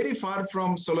from very far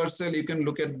from solar cell, you can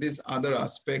look at these other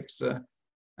aspects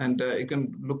and you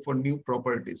can look for new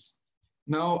properties.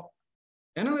 Now,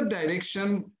 another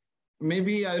direction,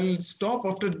 maybe I'll stop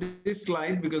after this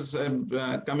slide because I'm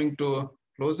coming to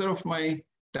closer of my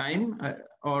time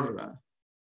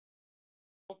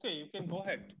Okay, you can go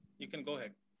ahead. You can go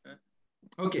ahead.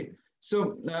 Okay,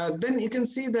 so then you can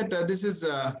see that this is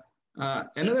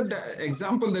another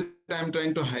example that I'm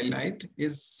trying to highlight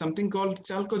is something called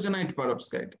chalcogenide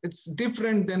perovskite. It's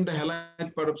different than the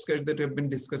halide perovskite that we've been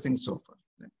discussing so far.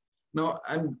 Now,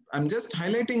 I'm just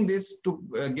highlighting this to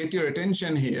get your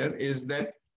attention here is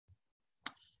that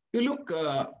you look,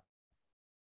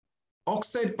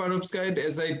 oxide perovskite,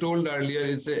 as I told earlier,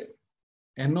 is a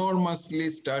enormously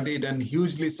studied and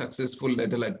hugely successful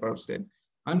halide perovskite.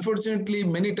 Unfortunately,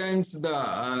 many times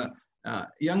the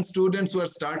young students who are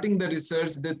starting the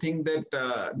research, they think that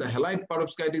the halide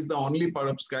perovskite is the only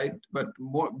perovskite, but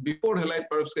before halide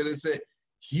perovskite is a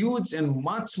huge and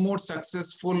much more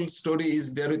successful story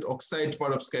is there with oxide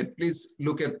perovskite. Please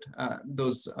look at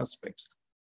those aspects.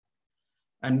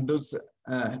 And those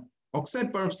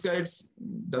oxide perovskites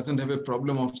doesn't have a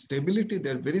problem of stability.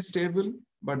 They're very stable,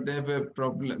 but they have a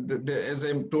problem. As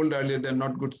I told earlier, they're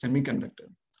not good semiconductor.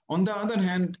 On the other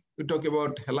hand, we talk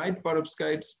about halide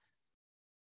perovskites.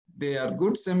 They are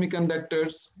good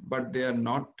semiconductors, but they are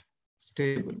not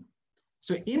stable.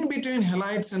 So in between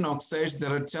halides and oxides,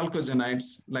 there are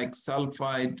chalcogenides like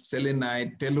sulfide,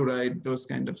 selenide, telluride, those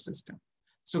kind of system.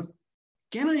 So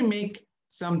can we make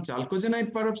some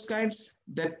chalcogenide perovskites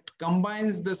that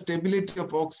combines the stability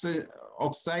of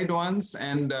oxide ones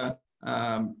and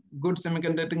good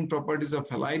semiconducting properties of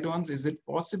halide ones? Is it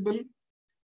possible?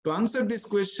 To answer this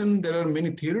question, there are many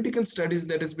theoretical studies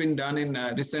that has been done in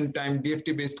recent time,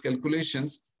 DFT-based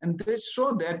calculations, and they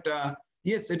show that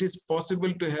yes, it is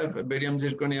possible to have barium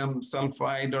zirconium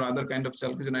sulfide or other kind of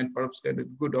chalcogenide perovskite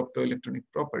with good optoelectronic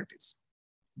properties.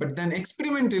 But then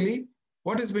experimentally,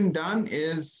 what has been done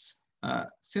is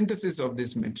synthesis of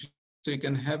this material. So you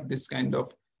can have this kind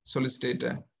of solid state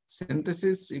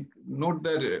synthesis. You note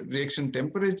the reaction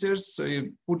temperatures. So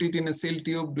you put it in a cell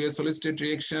tube, do a solid state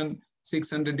reaction,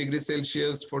 600 degrees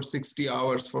Celsius for 60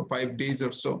 hours for 5 days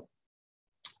or so.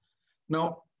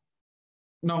 Now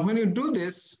when you do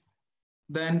this,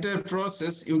 the entire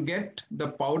process, you get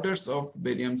the powders of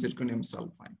barium zirconium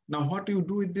sulfide. Now, what do you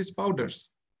do with these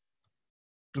powders?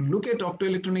 To look at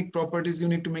optoelectronic properties, you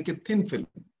need to make a thin film.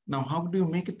 Now, how do you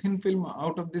make a thin film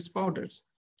out of these powders?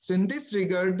 So in this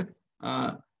regard,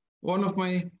 one of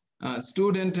my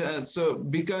student, so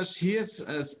because he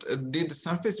has did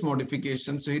surface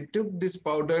modification, so he took these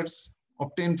powders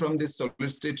obtained from this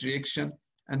solid state reaction,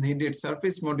 and he did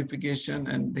surface modification,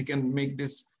 and they can make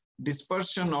this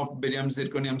dispersion of barium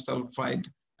zirconium sulfide.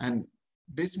 And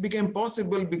this became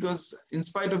possible because in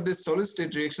spite of this solid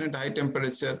state reaction at high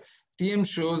temperature, TM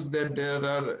shows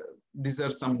that these are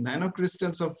some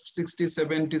nanocrystals of 60,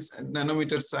 70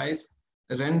 nanometer size.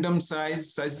 Random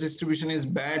size distribution is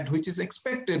bad, which is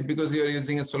expected because you are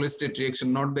using a solid state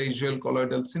reaction, not the usual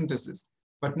colloidal synthesis.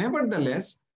 But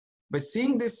nevertheless, by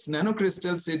seeing this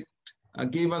nanocrystals, it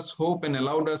gave us hope and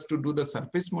allowed us to do the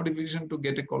surface modification to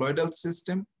get a colloidal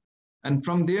system. And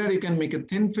from there, you can make a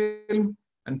thin film.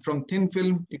 And from thin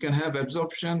film, you can have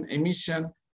absorption, emission.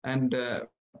 And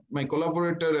my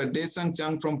collaborator, Daesung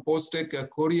Chang from Postec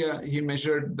Korea, he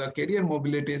measured the carrier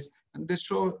mobilities, and they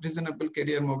show reasonable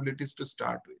carrier mobilities to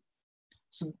start with.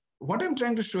 So what I'm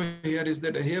trying to show here is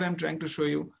that here I'm trying to show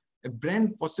you a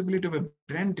possibility of a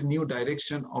brand new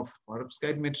direction of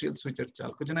perovskite materials, which are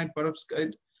chalcogenide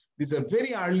perovskite. These are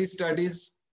very early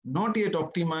studies, not yet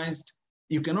optimized.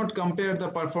 You cannot compare the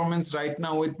performance right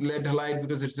now with lead halide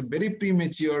because it's a very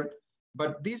premature,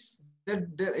 but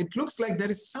it looks like there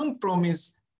is some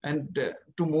promise and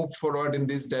to move forward in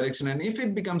this direction. And if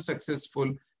it becomes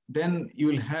successful, then you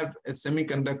will have a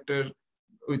semiconductor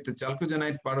with the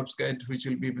chalcogenide perovskite, which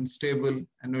will be even stable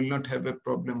and will not have a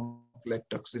problem of lead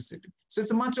toxicity. So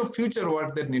it's much of future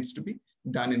work that needs to be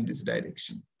done in this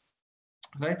direction,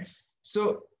 right?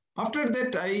 So after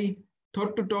that, I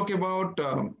thought to talk about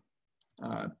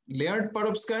layered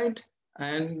perovskite,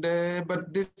 and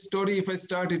but this story, if I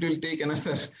start, it will take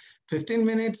another 15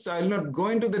 minutes. So I'll not go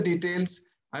into the details.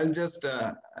 I'll just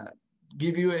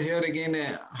give you here again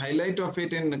a highlight of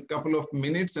it in a couple of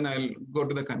minutes, and I'll go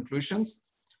to the conclusions.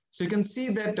 So you can see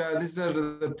that these are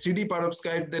the 3D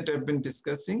perovskite that I've been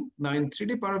discussing. Now in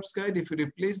 3D perovskite, if you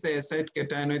replace the acid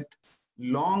cation with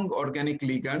long organic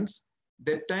ligands,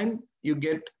 that time you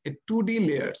get a 2D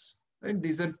layers, right?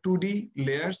 These are 2D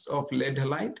layers of lead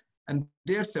halide, and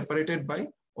they are separated by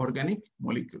organic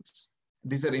molecules.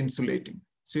 These are insulating.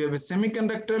 So you have a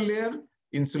semiconductor layer,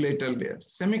 insulator layer,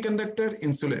 semiconductor,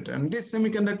 insulator. And this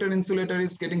semiconductor insulator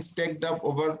is getting stacked up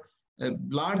over a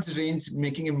large range,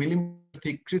 making a millimeter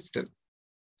thick crystal.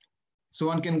 So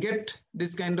one can get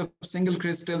this kind of single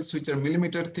crystals which are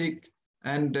millimeter thick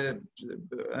and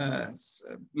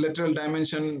lateral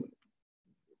dimension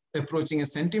approaching a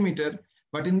centimeter.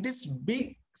 But in this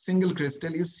big single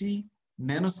crystal, you see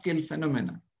nanoscale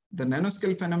phenomena. The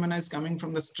nanoscale phenomena is coming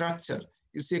from the structure.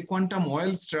 You see a quantum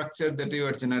Weyl structure that you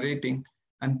are generating,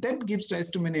 and that gives rise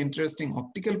to many interesting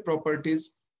optical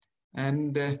properties,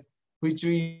 and which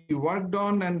we worked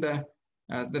on, and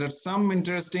there are some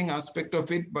interesting aspect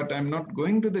of it, but I'm not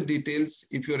going to the details.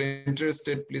 If you're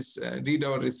interested, please read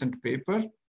our recent paper.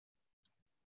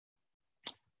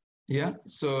 Yeah,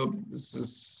 so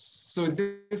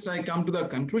this I come to the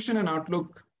conclusion and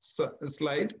outlook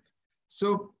slide.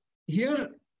 So here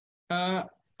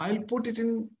I'll put it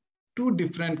in two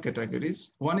different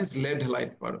categories. One is lead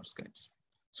halide perovskites.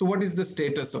 So what is the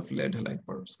status of lead halide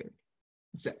perovskite?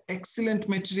 It's an excellent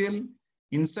material.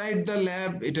 Inside the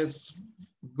lab, it has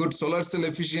good solar cell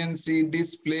efficiency,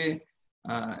 display.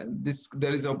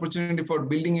 There is opportunity for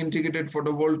building integrated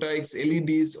photovoltaics,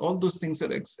 LEDs, all those things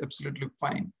are absolutely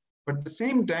fine. But at the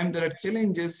same time, there are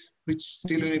challenges which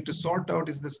still we need to sort out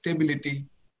is the stability.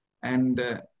 And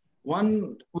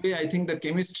one way I think the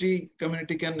chemistry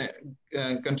community can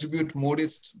contribute more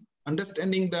is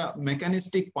understanding the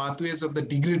mechanistic pathways of the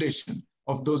degradation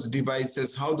of those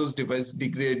devices, how those devices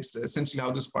degrades, essentially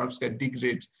how those perovskite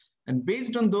degrades. And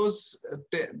based on those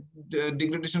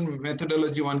degradation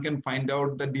methodology, one can find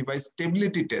out the device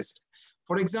stability test.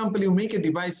 For example, you make a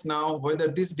device now, whether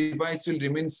this device will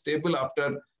remain stable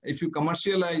after, if you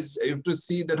commercialize, you have to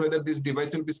see that whether this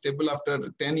device will be stable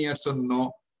after 10 years or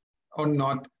no, or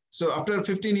not. So after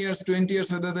 15 years, 20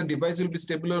 years, whether the device will be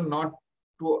stable or not,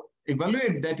 to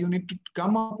evaluate that, you need to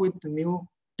come up with new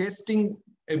testing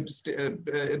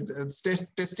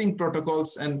testing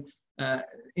protocols, and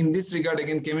in this regard,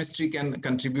 again, chemistry can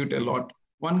contribute a lot.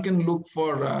 One can look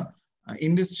for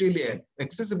industrially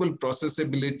accessible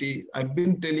processability. I've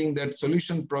been telling that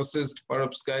solution processed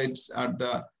perovskites are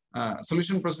the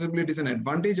solution processability is an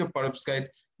advantage of perovskite,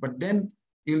 but then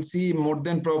you'll see more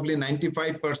than probably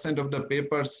 95% of the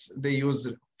papers, they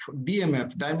use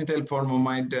DMF, dimethyl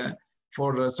formamide,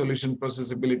 for solution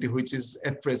processability, which is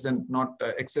at present not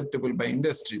acceptable by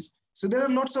industries. So there are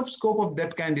lots of scope of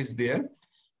that kind is there.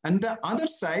 And the other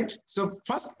side, so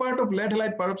first part of lead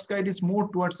halide perovskite is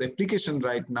more towards application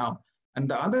right now. And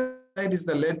the other side is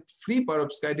the lead-free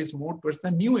perovskite is more towards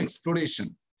the new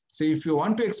exploration. So if you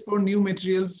want to explore new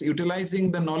materials, utilizing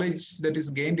the knowledge that is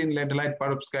gained in lead halide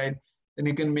perovskite, then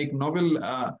you can make novel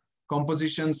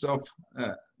compositions of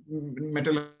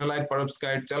metal halide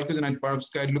perovskite, chalcogenide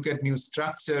perovskite, look at new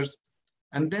structures,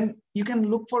 and then you can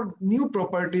look for new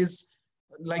properties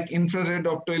like infrared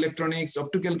optoelectronics,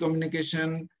 optical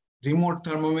communication, remote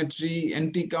thermometry,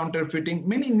 anti-counterfeiting,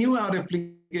 many new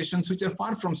applications which are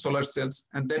far from solar cells,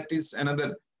 and that is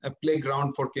another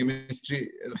playground for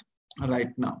chemistry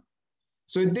right now.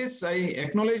 So with this, I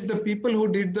acknowledge the people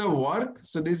who did the work.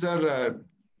 So these are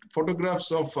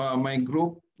photographs of my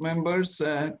group members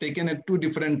taken at 2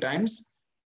 different times.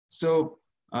 So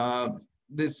I'm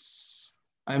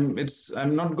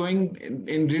not going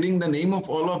in reading the name of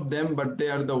all of them, but they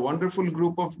are the wonderful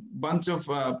group of bunch of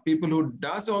people who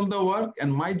does all the work,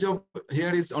 and my job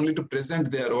here is only to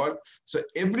present their work. So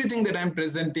everything that I'm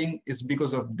presenting is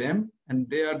because of them, and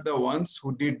they are the ones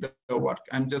who did the work.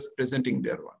 I'm just presenting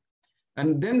their work.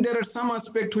 And then there are some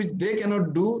aspects which they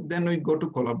cannot do. Then we go to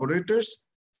collaborators.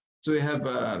 So we have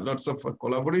lots of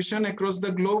collaboration across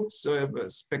the globe. So we have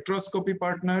spectroscopy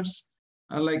partners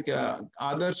like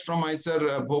others from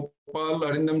IISER Bhopal,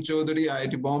 Arindam Chaudhary,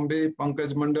 IIT Bombay,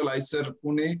 Pankaj Mandal,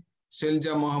 IISER-Pune,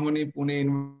 Shelja Mohamani, Pune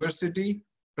University,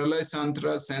 Pralay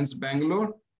Santra, SANS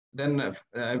Bangalore. Then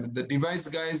the device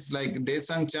guys like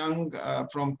Daesang Chang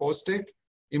from Postec,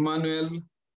 Emmanuel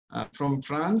from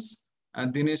France,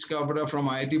 Dinesh Kabra from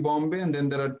IIT Bombay, and then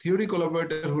there are theory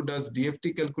collaborator who does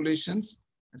DFT calculations,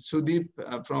 Sudeep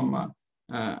from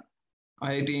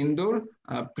IIT Indore,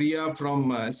 Priya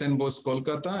from SN Bose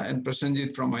Kolkata, and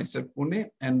Prashanjit from IISER Pune.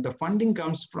 And the funding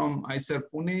comes from IISER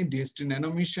Pune, DST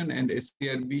Nanomission, and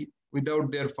SCRB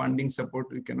without their funding support,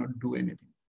 we cannot do anything.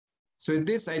 So with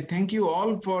this, I thank you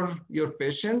all for your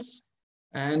patience.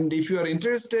 And if you are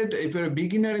interested, if you're a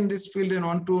beginner in this field and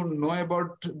want to know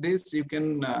about this, you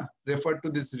can refer to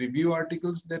these review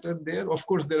articles that are there. Of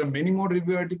course, there are many more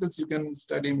review articles. You can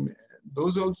study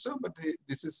those also, but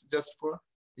this is just for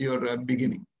your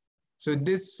beginning. So with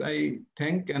this, I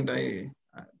thank and I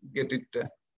get it.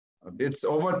 It's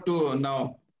over to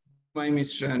now, my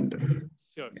Mr. And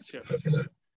Sure.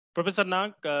 Professor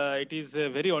Nag, it is a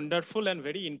very wonderful and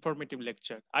very informative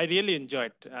lecture. I really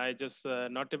enjoyed. I just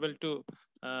not able to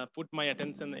put my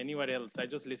attention anywhere else. I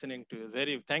just listening to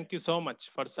you. Thank you so much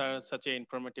for such an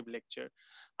informative lecture.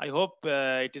 I hope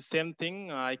it is same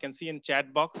thing. I can see in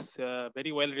chat box,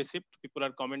 very well received. People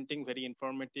are commenting, very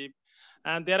informative.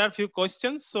 And there are few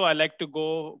questions. So I like to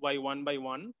go by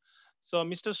one. So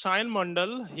Mr. Shayan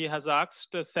Mandal, he has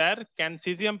asked, sir, can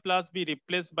cesium plus be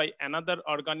replaced by another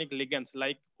organic ligands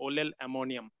like olel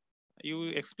ammonium? You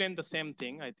explained the same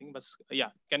thing, I think, but yeah,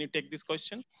 can you take this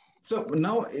question? So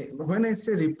now when I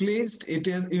say replaced, it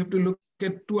is, you have to look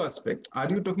at two aspects. Are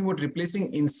you talking about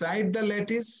replacing inside the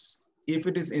lattice? If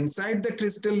it is inside the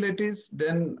crystal lattice,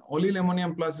 then olel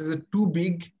ammonium plus is too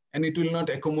big and it will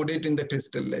not accommodate in the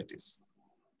crystal lattice.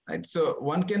 Right, so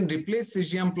one can replace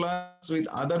cesium plus with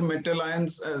other metal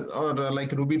ions or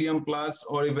like rubidium plus,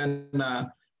 or even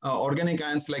organic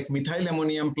ions like methyl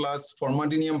ammonium plus,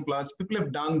 formaldinium plus. People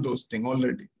have done those things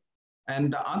already.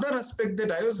 And the other aspect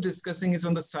that I was discussing is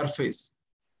on the surface.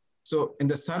 So in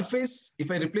the surface, if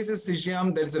I replace a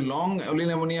cesium, there is a long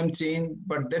olel ammonium chain,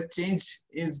 but that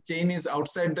chain is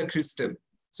outside the crystal.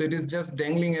 So it is just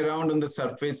dangling around on the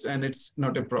surface and it's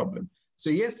not a problem. So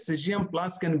yes, cesium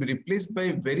plus can be replaced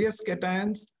by various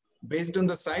cations. Based on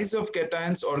the size of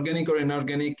cations, organic or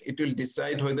inorganic, it will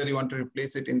decide whether you want to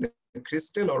replace it in the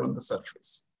crystal or on the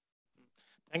surface.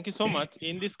 Thank you so much.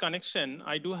 In this connection,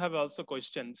 I do have also a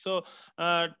question. So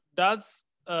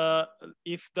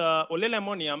if the olel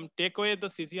ammonium take away the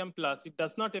cesium plus, it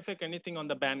does not affect anything on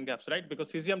the band gaps, right?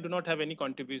 Because cesium do not have any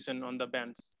contribution on the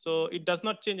bands. So it does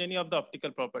not change any of the optical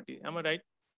property. Am I right?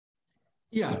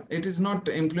 Yeah, it is not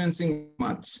influencing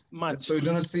much. So you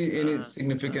do not see any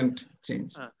significant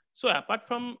change. So apart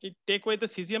from it take away the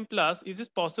cesium plus, is this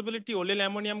possibility olel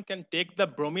ammonium can take the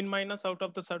bromine minus out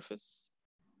of the surface?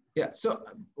 Yeah, so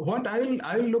what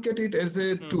I will look at it as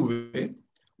a two-way.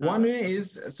 One way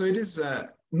is, so it is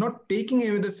not taking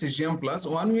away the cesium plus.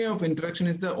 One way of interaction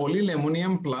is the olel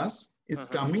ammonium plus is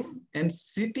coming and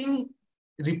sitting,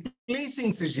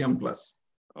 replacing cesium plus.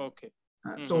 Okay.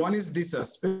 So one is this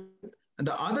aspect. And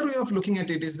the other way of looking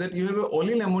at it is that you have a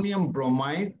olel ammonium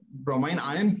bromine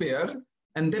ion pair,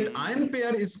 and that ion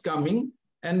pair is coming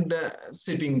and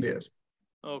sitting there.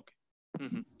 Okay.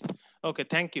 Okay,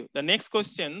 thank you. The next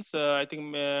questions, I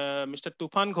think Mr.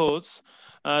 Tufan Ghosh.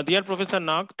 Dear Professor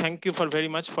Nag, thank you very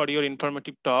much for your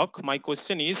informative talk. My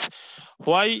question is,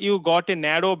 why you got a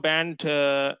narrow band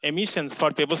emissions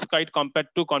for perovskite compared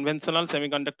to conventional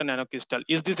semiconductor nanocrystal?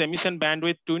 Is this emission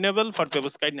bandwidth tunable for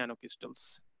perovskite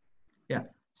nanocrystals? Yeah,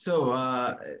 so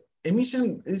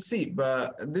emission, you see,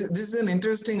 this is an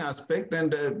interesting aspect,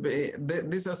 and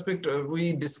this aspect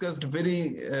we discussed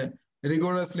very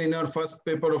rigorously in our first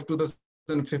paper of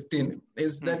 2015,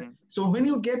 is that, so when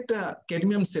you get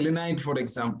cadmium selenide, for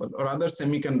example, or other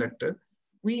semiconductor,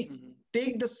 we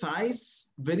take the size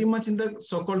very much in the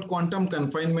so-called quantum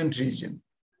confinement region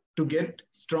to get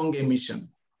strong emission.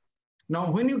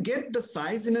 Now, when you get the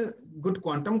size in a good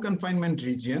quantum confinement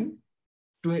region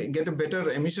to get a better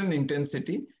emission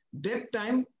intensity, that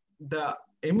time the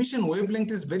emission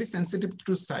wavelength is very sensitive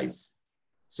to size.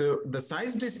 So the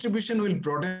size distribution will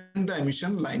broaden the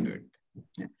emission line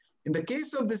width. In the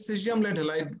case of the cesium-lead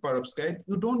halide perovskite,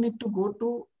 you don't need to go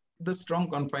to the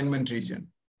strong confinement region.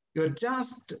 You're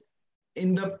just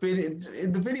in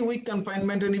the very weak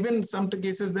confinement, and even some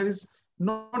cases there is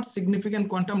not significant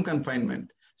quantum confinement.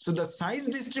 So the size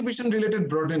distribution related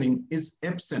broadening is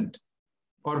absent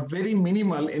or very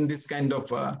minimal in this kind of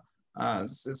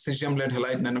cesium-lead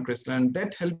halide nanocrystal, and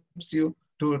that helps you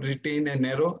to retain a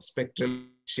narrow spectral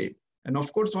shape. And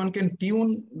of course, one can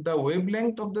tune the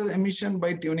wavelength of the emission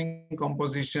by tuning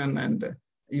composition and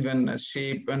even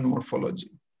shape and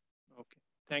morphology. Okay,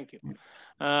 thank you.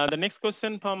 The next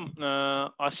question from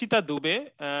Ashita Dubey,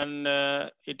 and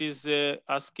it is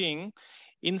asking,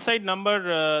 inside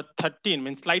number 13,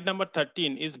 means slide number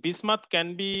 13, is bismuth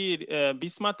can be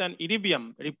bismuth and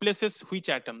iridium replaces which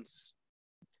atoms?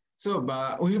 So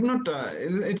we have not,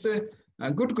 it's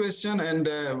a good question, and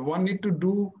one need to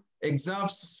do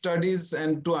exhaust studies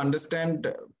and to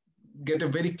understand, get a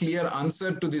very clear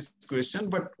answer to this question.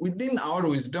 But within our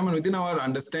wisdom and within our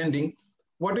understanding,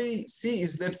 what we see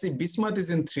is that, see, bismuth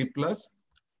is in 3+,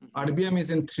 RBM is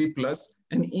in 3+,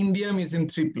 and indium is in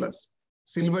 3+.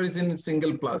 Silver is in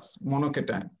single plus,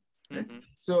 monocation. Right?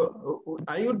 So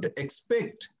I would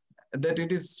expect that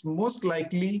it is most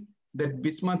likely that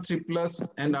bismuth 3+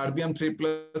 and RBM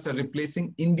 3+ are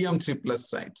replacing indium 3+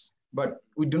 sites. But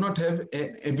we do not have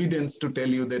evidence to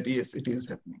tell you that, yes, it is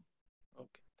happening.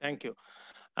 Okay, thank you.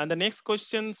 And the next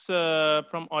questions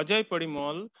from Ajay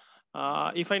Parimal.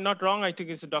 If I'm not wrong, I think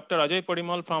it's Dr. Ajay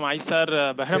Parimal from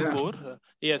IISER Behrampur.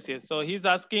 Yes. So he's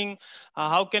asking,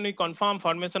 how can we confirm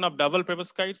formation of double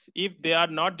perovskites if they are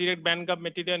not direct bandgap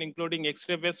material, including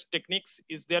X-ray based techniques?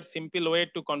 Is there simple way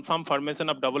to confirm formation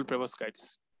of double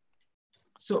perovskites?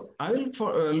 So I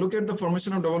will look at the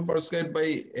formation of double perovskite by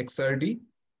XRD.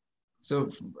 So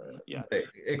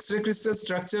X-ray crystal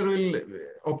structure will,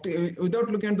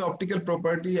 without looking at the optical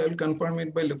property, I will confirm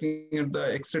it by looking at the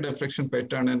X-ray diffraction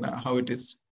pattern and how it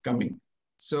is coming.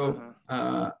 So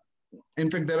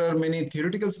in fact, there are many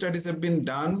theoretical studies have been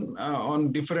done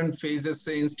on different phases.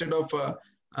 Say, instead of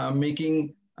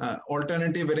making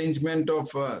alternative arrangement of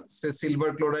say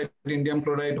silver chloride, indium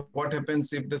chloride, what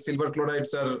happens if the silver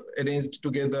chlorides are arranged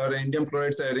together, indium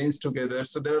chlorides are arranged together.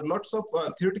 So there are lots of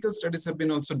theoretical studies have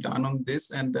been also done on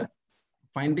this, and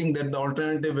finding that the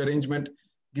alternative arrangement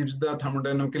gives the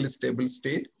thermodynamically stable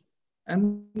state.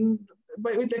 And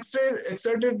with X-ray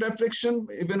exerted diffraction,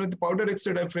 even with the powder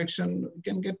X-ray diffraction, we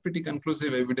can get pretty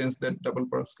conclusive evidence that double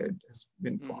perovskite has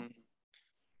been formed.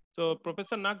 So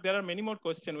Professor Nag, there are many more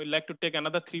questions. We'd like to take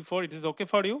another 3-4. It is okay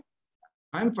for you?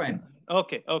 I'm fine.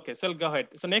 Okay. So go ahead.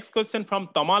 So next question from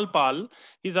Tamal Pal.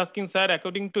 He's asking, sir,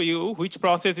 according to you, which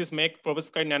process is make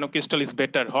perovskite nanocrystal is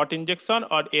better, hot injection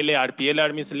or LARP?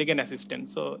 LAR means ligand assistant.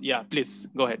 So yeah, please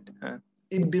go ahead.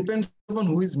 It depends on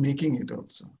who is making it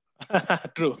also.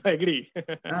 True, I agree.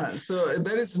 So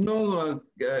there is no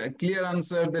clear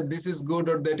answer that this is good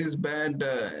or that is bad.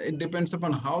 It depends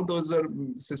upon how those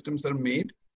systems are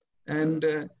made. And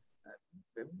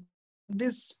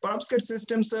these perovskite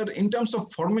systems are, in terms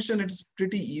of formation, it's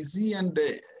pretty easy, and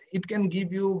it can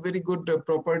give you very good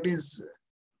properties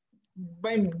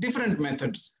by different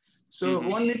methods. So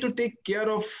one need to take care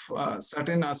of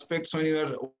certain aspects when you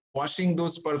are washing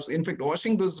those perovskites. In fact,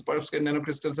 washing those perovskite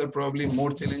nanocrystals are probably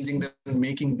more challenging than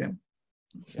making them.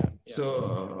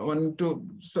 So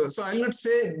I'll not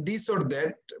say this or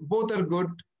that. Both are good.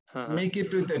 Make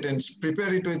it with attention.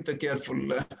 Prepare it with the careful.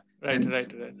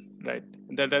 Right.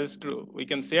 That is true. We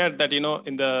can say that, in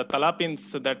the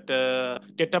Talapins, that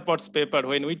tetrapods paper,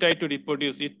 when we tried to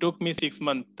reproduce, it took me 6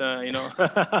 months,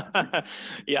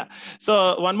 Yeah.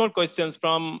 So one more question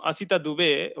from Asita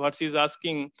Dubey. What she's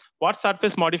asking, what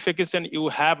surface modification you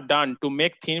have done to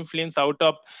make thin films out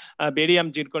of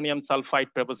barium zirconium sulfide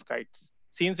perovskites?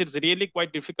 Since it's really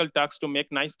quite difficult task to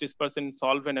make nice dispersion in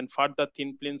solvent and further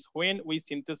thin films when we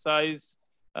synthesize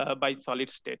by solid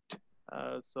state.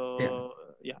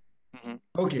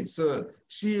 Okay, so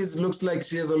looks like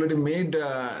she has already made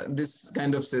this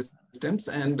kind of systems,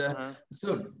 and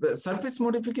so the surface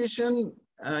modification,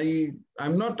 I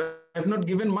have not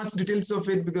given much details of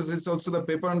it because it's also the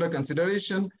paper under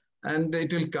consideration, and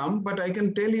it will come. But I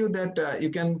can tell you that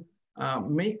you can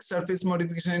make surface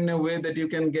modification in a way that you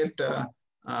can get the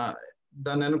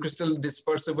nanocrystal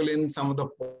dispersible in some of the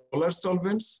polar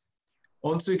solvents.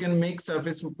 Also, you can make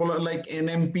surface polar like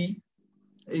NMP.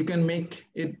 You can make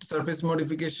it surface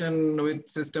modification with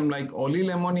system like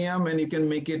olil ammonium, and you can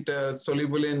make it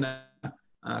soluble in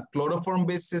chloroform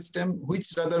based system,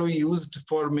 which rather we used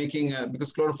for making,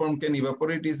 because chloroform can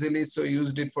evaporate easily. So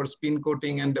used it for spin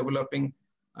coating and developing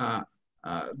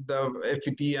the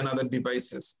FET and other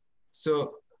devices.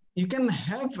 So you can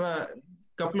have a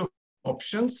couple of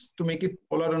options to make it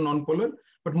polar and non-polar,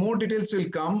 but more details will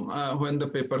come when the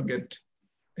paper get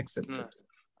accepted.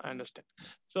 I understand.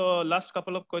 So last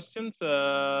couple of questions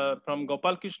from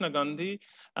Gopal Krishna Gandhi.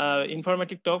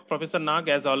 Informative talk, Professor Nag,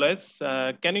 as always.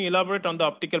 Can you elaborate on the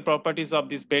optical properties of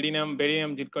this barium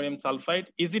zirconium sulfide?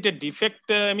 Is it a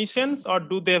defect emissions, or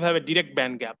do they have a direct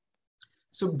band gap?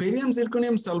 So barium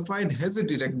zirconium sulfide has a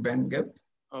direct band gap.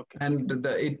 Okay. And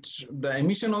the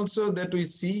emission also that we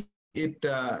see, it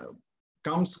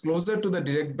comes closer to the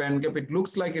direct band gap. It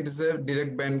looks like it is a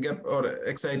direct band gap or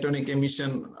excitonic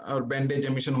emission or bandage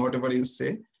emission, whatever you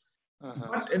say.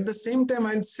 But at the same time,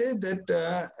 I'll say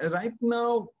that right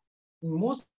now, in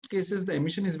most cases, the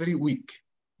emission is very weak,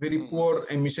 very poor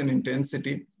emission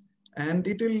intensity, and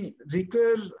it will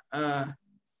require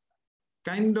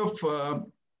kind of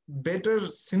better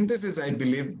synthesis, I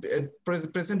believe. At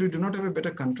present, we do not have a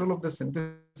better control of the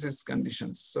synthesis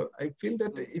conditions. So I feel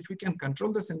that if we can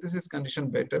control the synthesis condition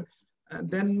better,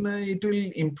 then it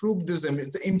will improve this.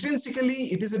 So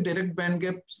intrinsically, it is a direct band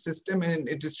gap system, and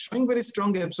it is showing very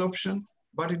strong absorption,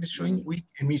 but it is showing weak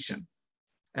emission.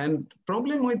 And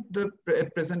problem with the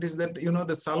at present is that,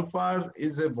 the sulfur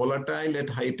is a volatile at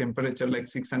high temperature, like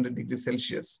 600 degrees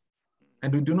Celsius.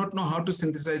 And we do not know how to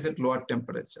synthesize at lower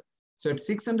temperature. So at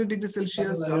 600 degrees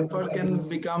Celsius, sulfur can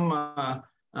become,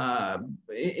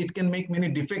 it can make many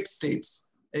defect states.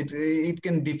 It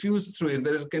can diffuse through it.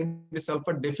 There can be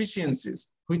sulfur deficiencies,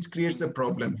 which creates a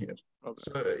problem here. Okay.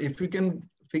 So if we can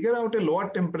figure out a lower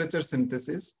temperature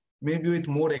synthesis, maybe with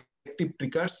more active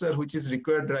precursor, which is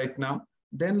required right now,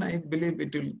 then I believe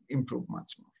it will improve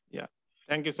much more. Yeah.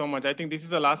 Thank you so much. I think this is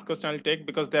the last question I'll take,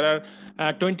 because there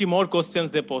are 20 more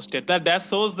questions they posted. That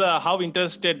shows how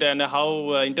interested and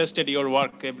how interested your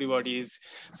work everybody is.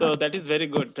 So that is very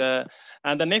good.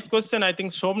 And the next question, I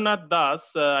think Somnath Das.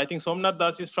 I think Somnath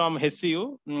Das is from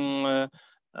HCU.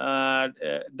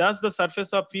 Does the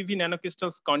surface of PV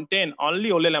nanocrystals contain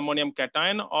only OLED ammonium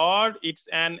cation, or it's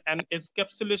an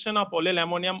encapsulation of OLED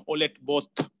ammonium OLED both?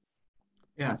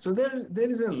 Yeah, so there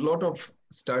is a lot of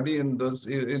study in those.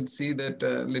 You'll see that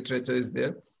literature is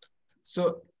there.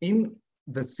 So in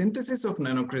the synthesis of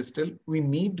nanocrystal, we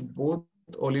need both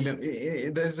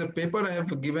OLED. There is a paper I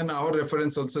have given our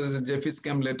reference also. There's a Jeffy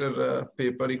Scam letter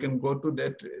paper. You can go to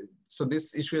that. So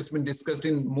this issue has been discussed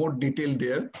in more detail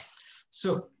there.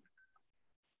 So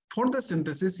for the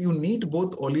synthesis, you need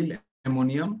both OLED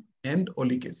ammonium and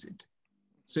oleic acid.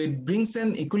 So it brings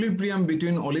an equilibrium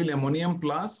between OLED ammonium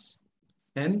plus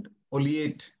and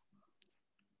oleate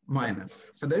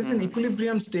minus. So there is an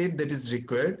equilibrium state that is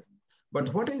required.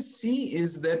 But what I see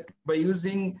is that by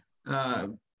using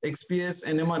XPS,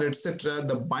 NMR, etc.,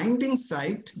 the binding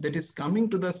site that is coming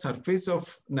to the surface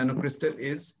of nanocrystal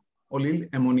is oleal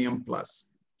ammonium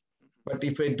plus. But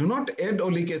if I do not add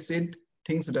oleic acid,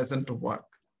 things doesn't work.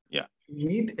 Yeah, you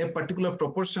need a particular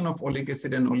proportion of oleic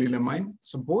acid and olealamine.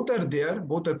 So both are there,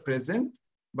 both are present.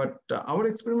 But our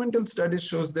experimental studies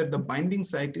shows that the binding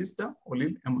site is the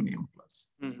oleal ammonium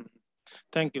plus. Mm-hmm.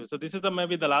 Thank you. So this is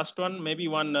maybe the last one. Maybe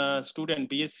one student,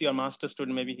 BSc or master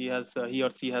student, maybe he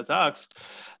or she has asked,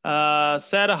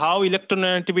 sir, how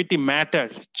electronegativity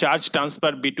matter charge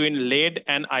transfer between lead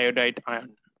and iodide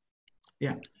ion?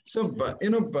 Yeah. So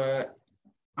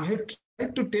I have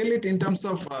tried to tell it in terms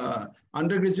of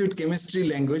undergraduate chemistry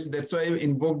language. That's why I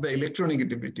invoked the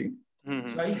electronegativity. Mm-hmm.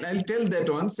 So I'll tell that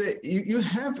one. Say you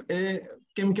have a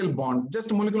chemical bond,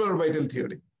 just molecular orbital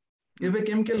theory. You have a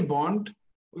chemical bond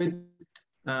with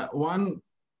one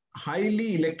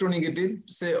highly electronegative,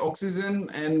 say oxygen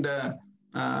and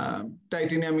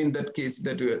titanium in that case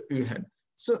that you had.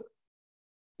 So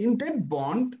in that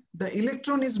bond, the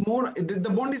electron is more,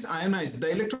 the bond is ionized.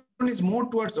 The electron is more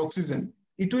towards oxygen.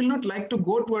 It will not like to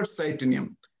go towards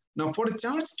titanium. Now, for a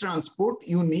charge transport,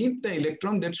 you need the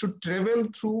electron that should travel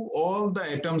through all the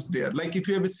atoms there. Like if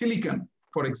you have a silicon,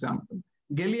 for example,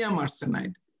 gallium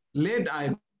arsenide, lead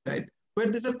iodide, where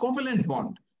there's a covalent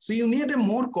bond. So you need a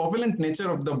more covalent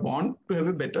nature of the bond to have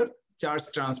a better charge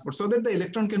transport so that the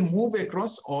electron can move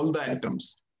across all the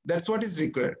atoms. That's what is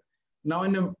required. Now,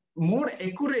 in a more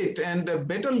accurate and a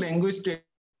better language to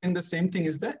explain the same thing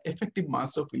is the effective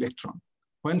mass of electron.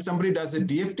 When somebody does a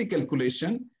DFT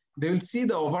calculation, they will see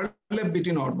the overlap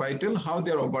between orbital, how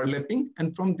they're overlapping,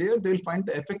 and from there they will find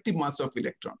the effective mass of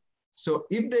electron. So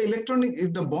if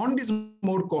the bond is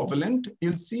more covalent,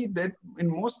 you'll see that in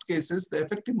most cases the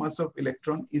effective mass of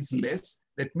electron is less.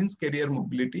 That means carrier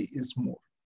mobility is more.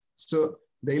 So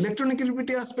the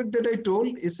electronegativity aspect that I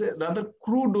told is a rather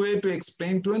crude way to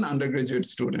explain to an undergraduate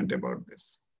student about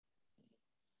this.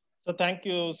 So thank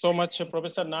you so much,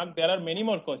 Professor Nag. There are many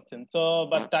more questions. So,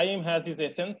 but time has its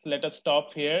essence. Let us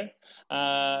stop here.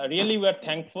 Really, we are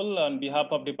thankful on behalf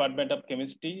of Department of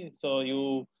Chemistry. So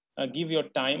you give your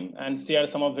time and share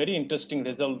some of very interesting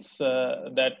results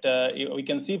that we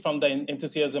can see from the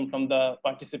enthusiasm from the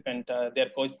participant, their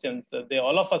questions.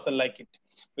 All of us are like it.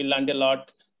 We learned a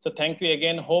lot. So thank you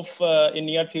again. Hope in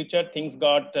near future things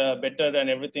got better and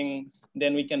everything.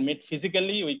 Then we can meet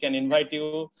physically. We can invite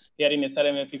you here in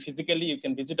IISER-Pune physically. You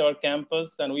can visit our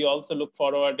campus, and we also look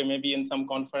forward to maybe in some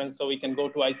conference so we can go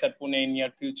to IISER-Pune in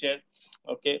near future.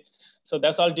 Okay, so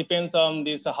that's all depends on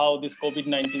this how this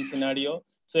COVID-19 scenario.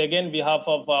 So again, behalf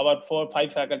of our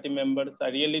 4-5 faculty members,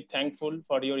 I'm really thankful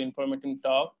for your informative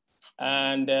talk,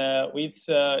 and we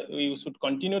should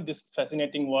continue this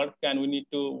fascinating work, and we'd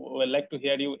like to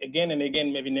hear you again and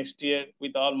again, maybe next year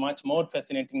with all much more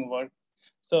fascinating work.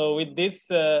 So with this,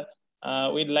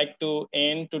 we'd like to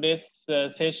end today's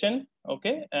session,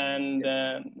 okay? And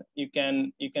you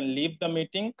can leave the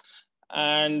meeting.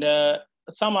 And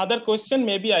some other question,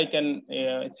 maybe I can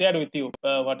share with you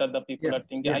what are the people are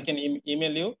thinking. I can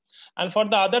email you. And for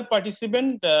the other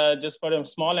participant, just for a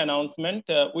small announcement,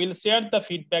 we'll share the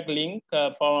feedback link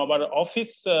from our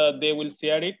office. They will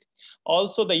share it.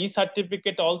 Also, the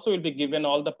e-certificate also will be given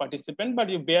all the participants, but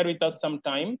you bear with us some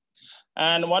time.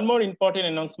 And one more important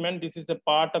announcement, this is a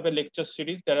part of a lecture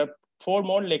series. There are 4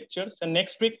 more lectures. And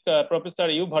next week, Professor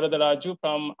U. Bharadaraju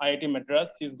from IIT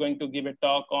Madras is going to give a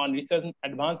talk on research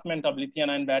advancement of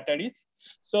lithium-ion batteries.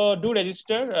 So do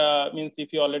register, means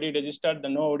if you already registered, the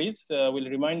no worries, we'll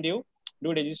remind you.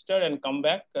 Do register and come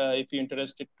back if you're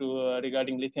interested to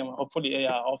regarding lithium. Hopefully,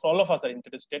 all of us are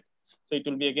interested. So it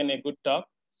will be again a good talk.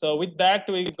 So with that,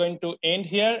 we're going to end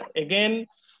here. Again,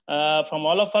 from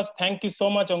all of us, thank you so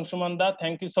much, Angshuman.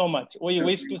 Thank you so much. We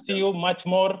wish to see you much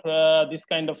more this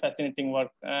kind of fascinating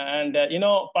work. And you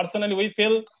know, personally, we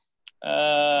feel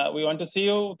we want to see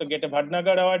you to get a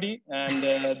Bhatnagar award, and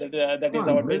that is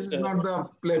our best. This is not the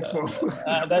platform.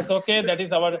 That's okay. That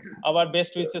is our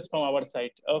best wishes from our side.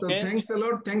 Okay. So thanks a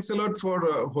lot. Thanks a lot for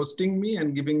hosting me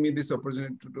and giving me this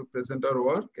opportunity to present our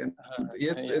work. And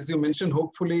yes, as you mentioned,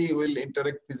 hopefully we'll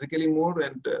interact physically more.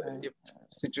 And if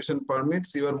situation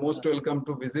permits, you are most welcome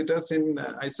to visit us in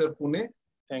IISER-Pune.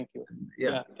 Thank you.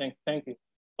 Yeah. Thank you.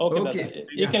 Okay.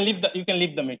 You can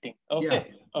leave the meeting.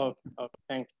 Okay. Okay.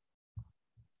 Thank you.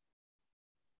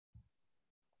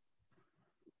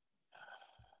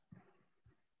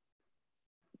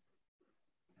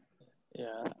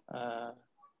 Yeah.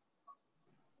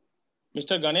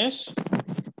 Mr. Ganesh?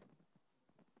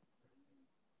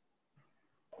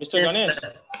 Mr. Yes, Ganesh,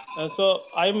 so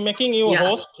I'm making you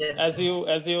host as you,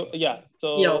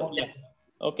 So,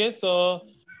 okay. So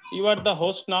you are the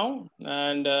host now.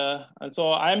 And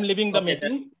so I'm leaving the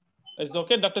meeting. It's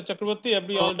okay, Dr.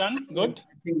 Chakraborty, all done? Good? I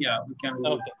think, we can.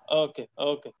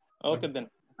 Okay then.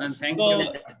 And thank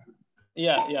you.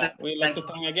 We'd like to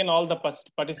thank again all the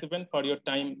participants for your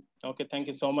time. Okay, thank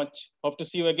you so much. Hope to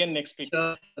see you again next week.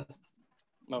 Sure.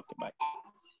 Okay, bye.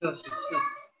 Sure.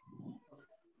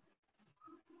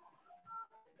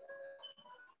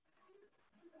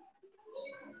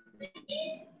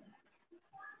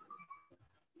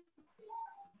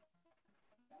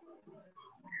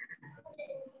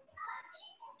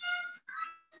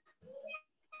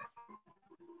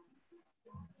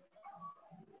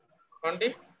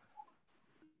 Pandit?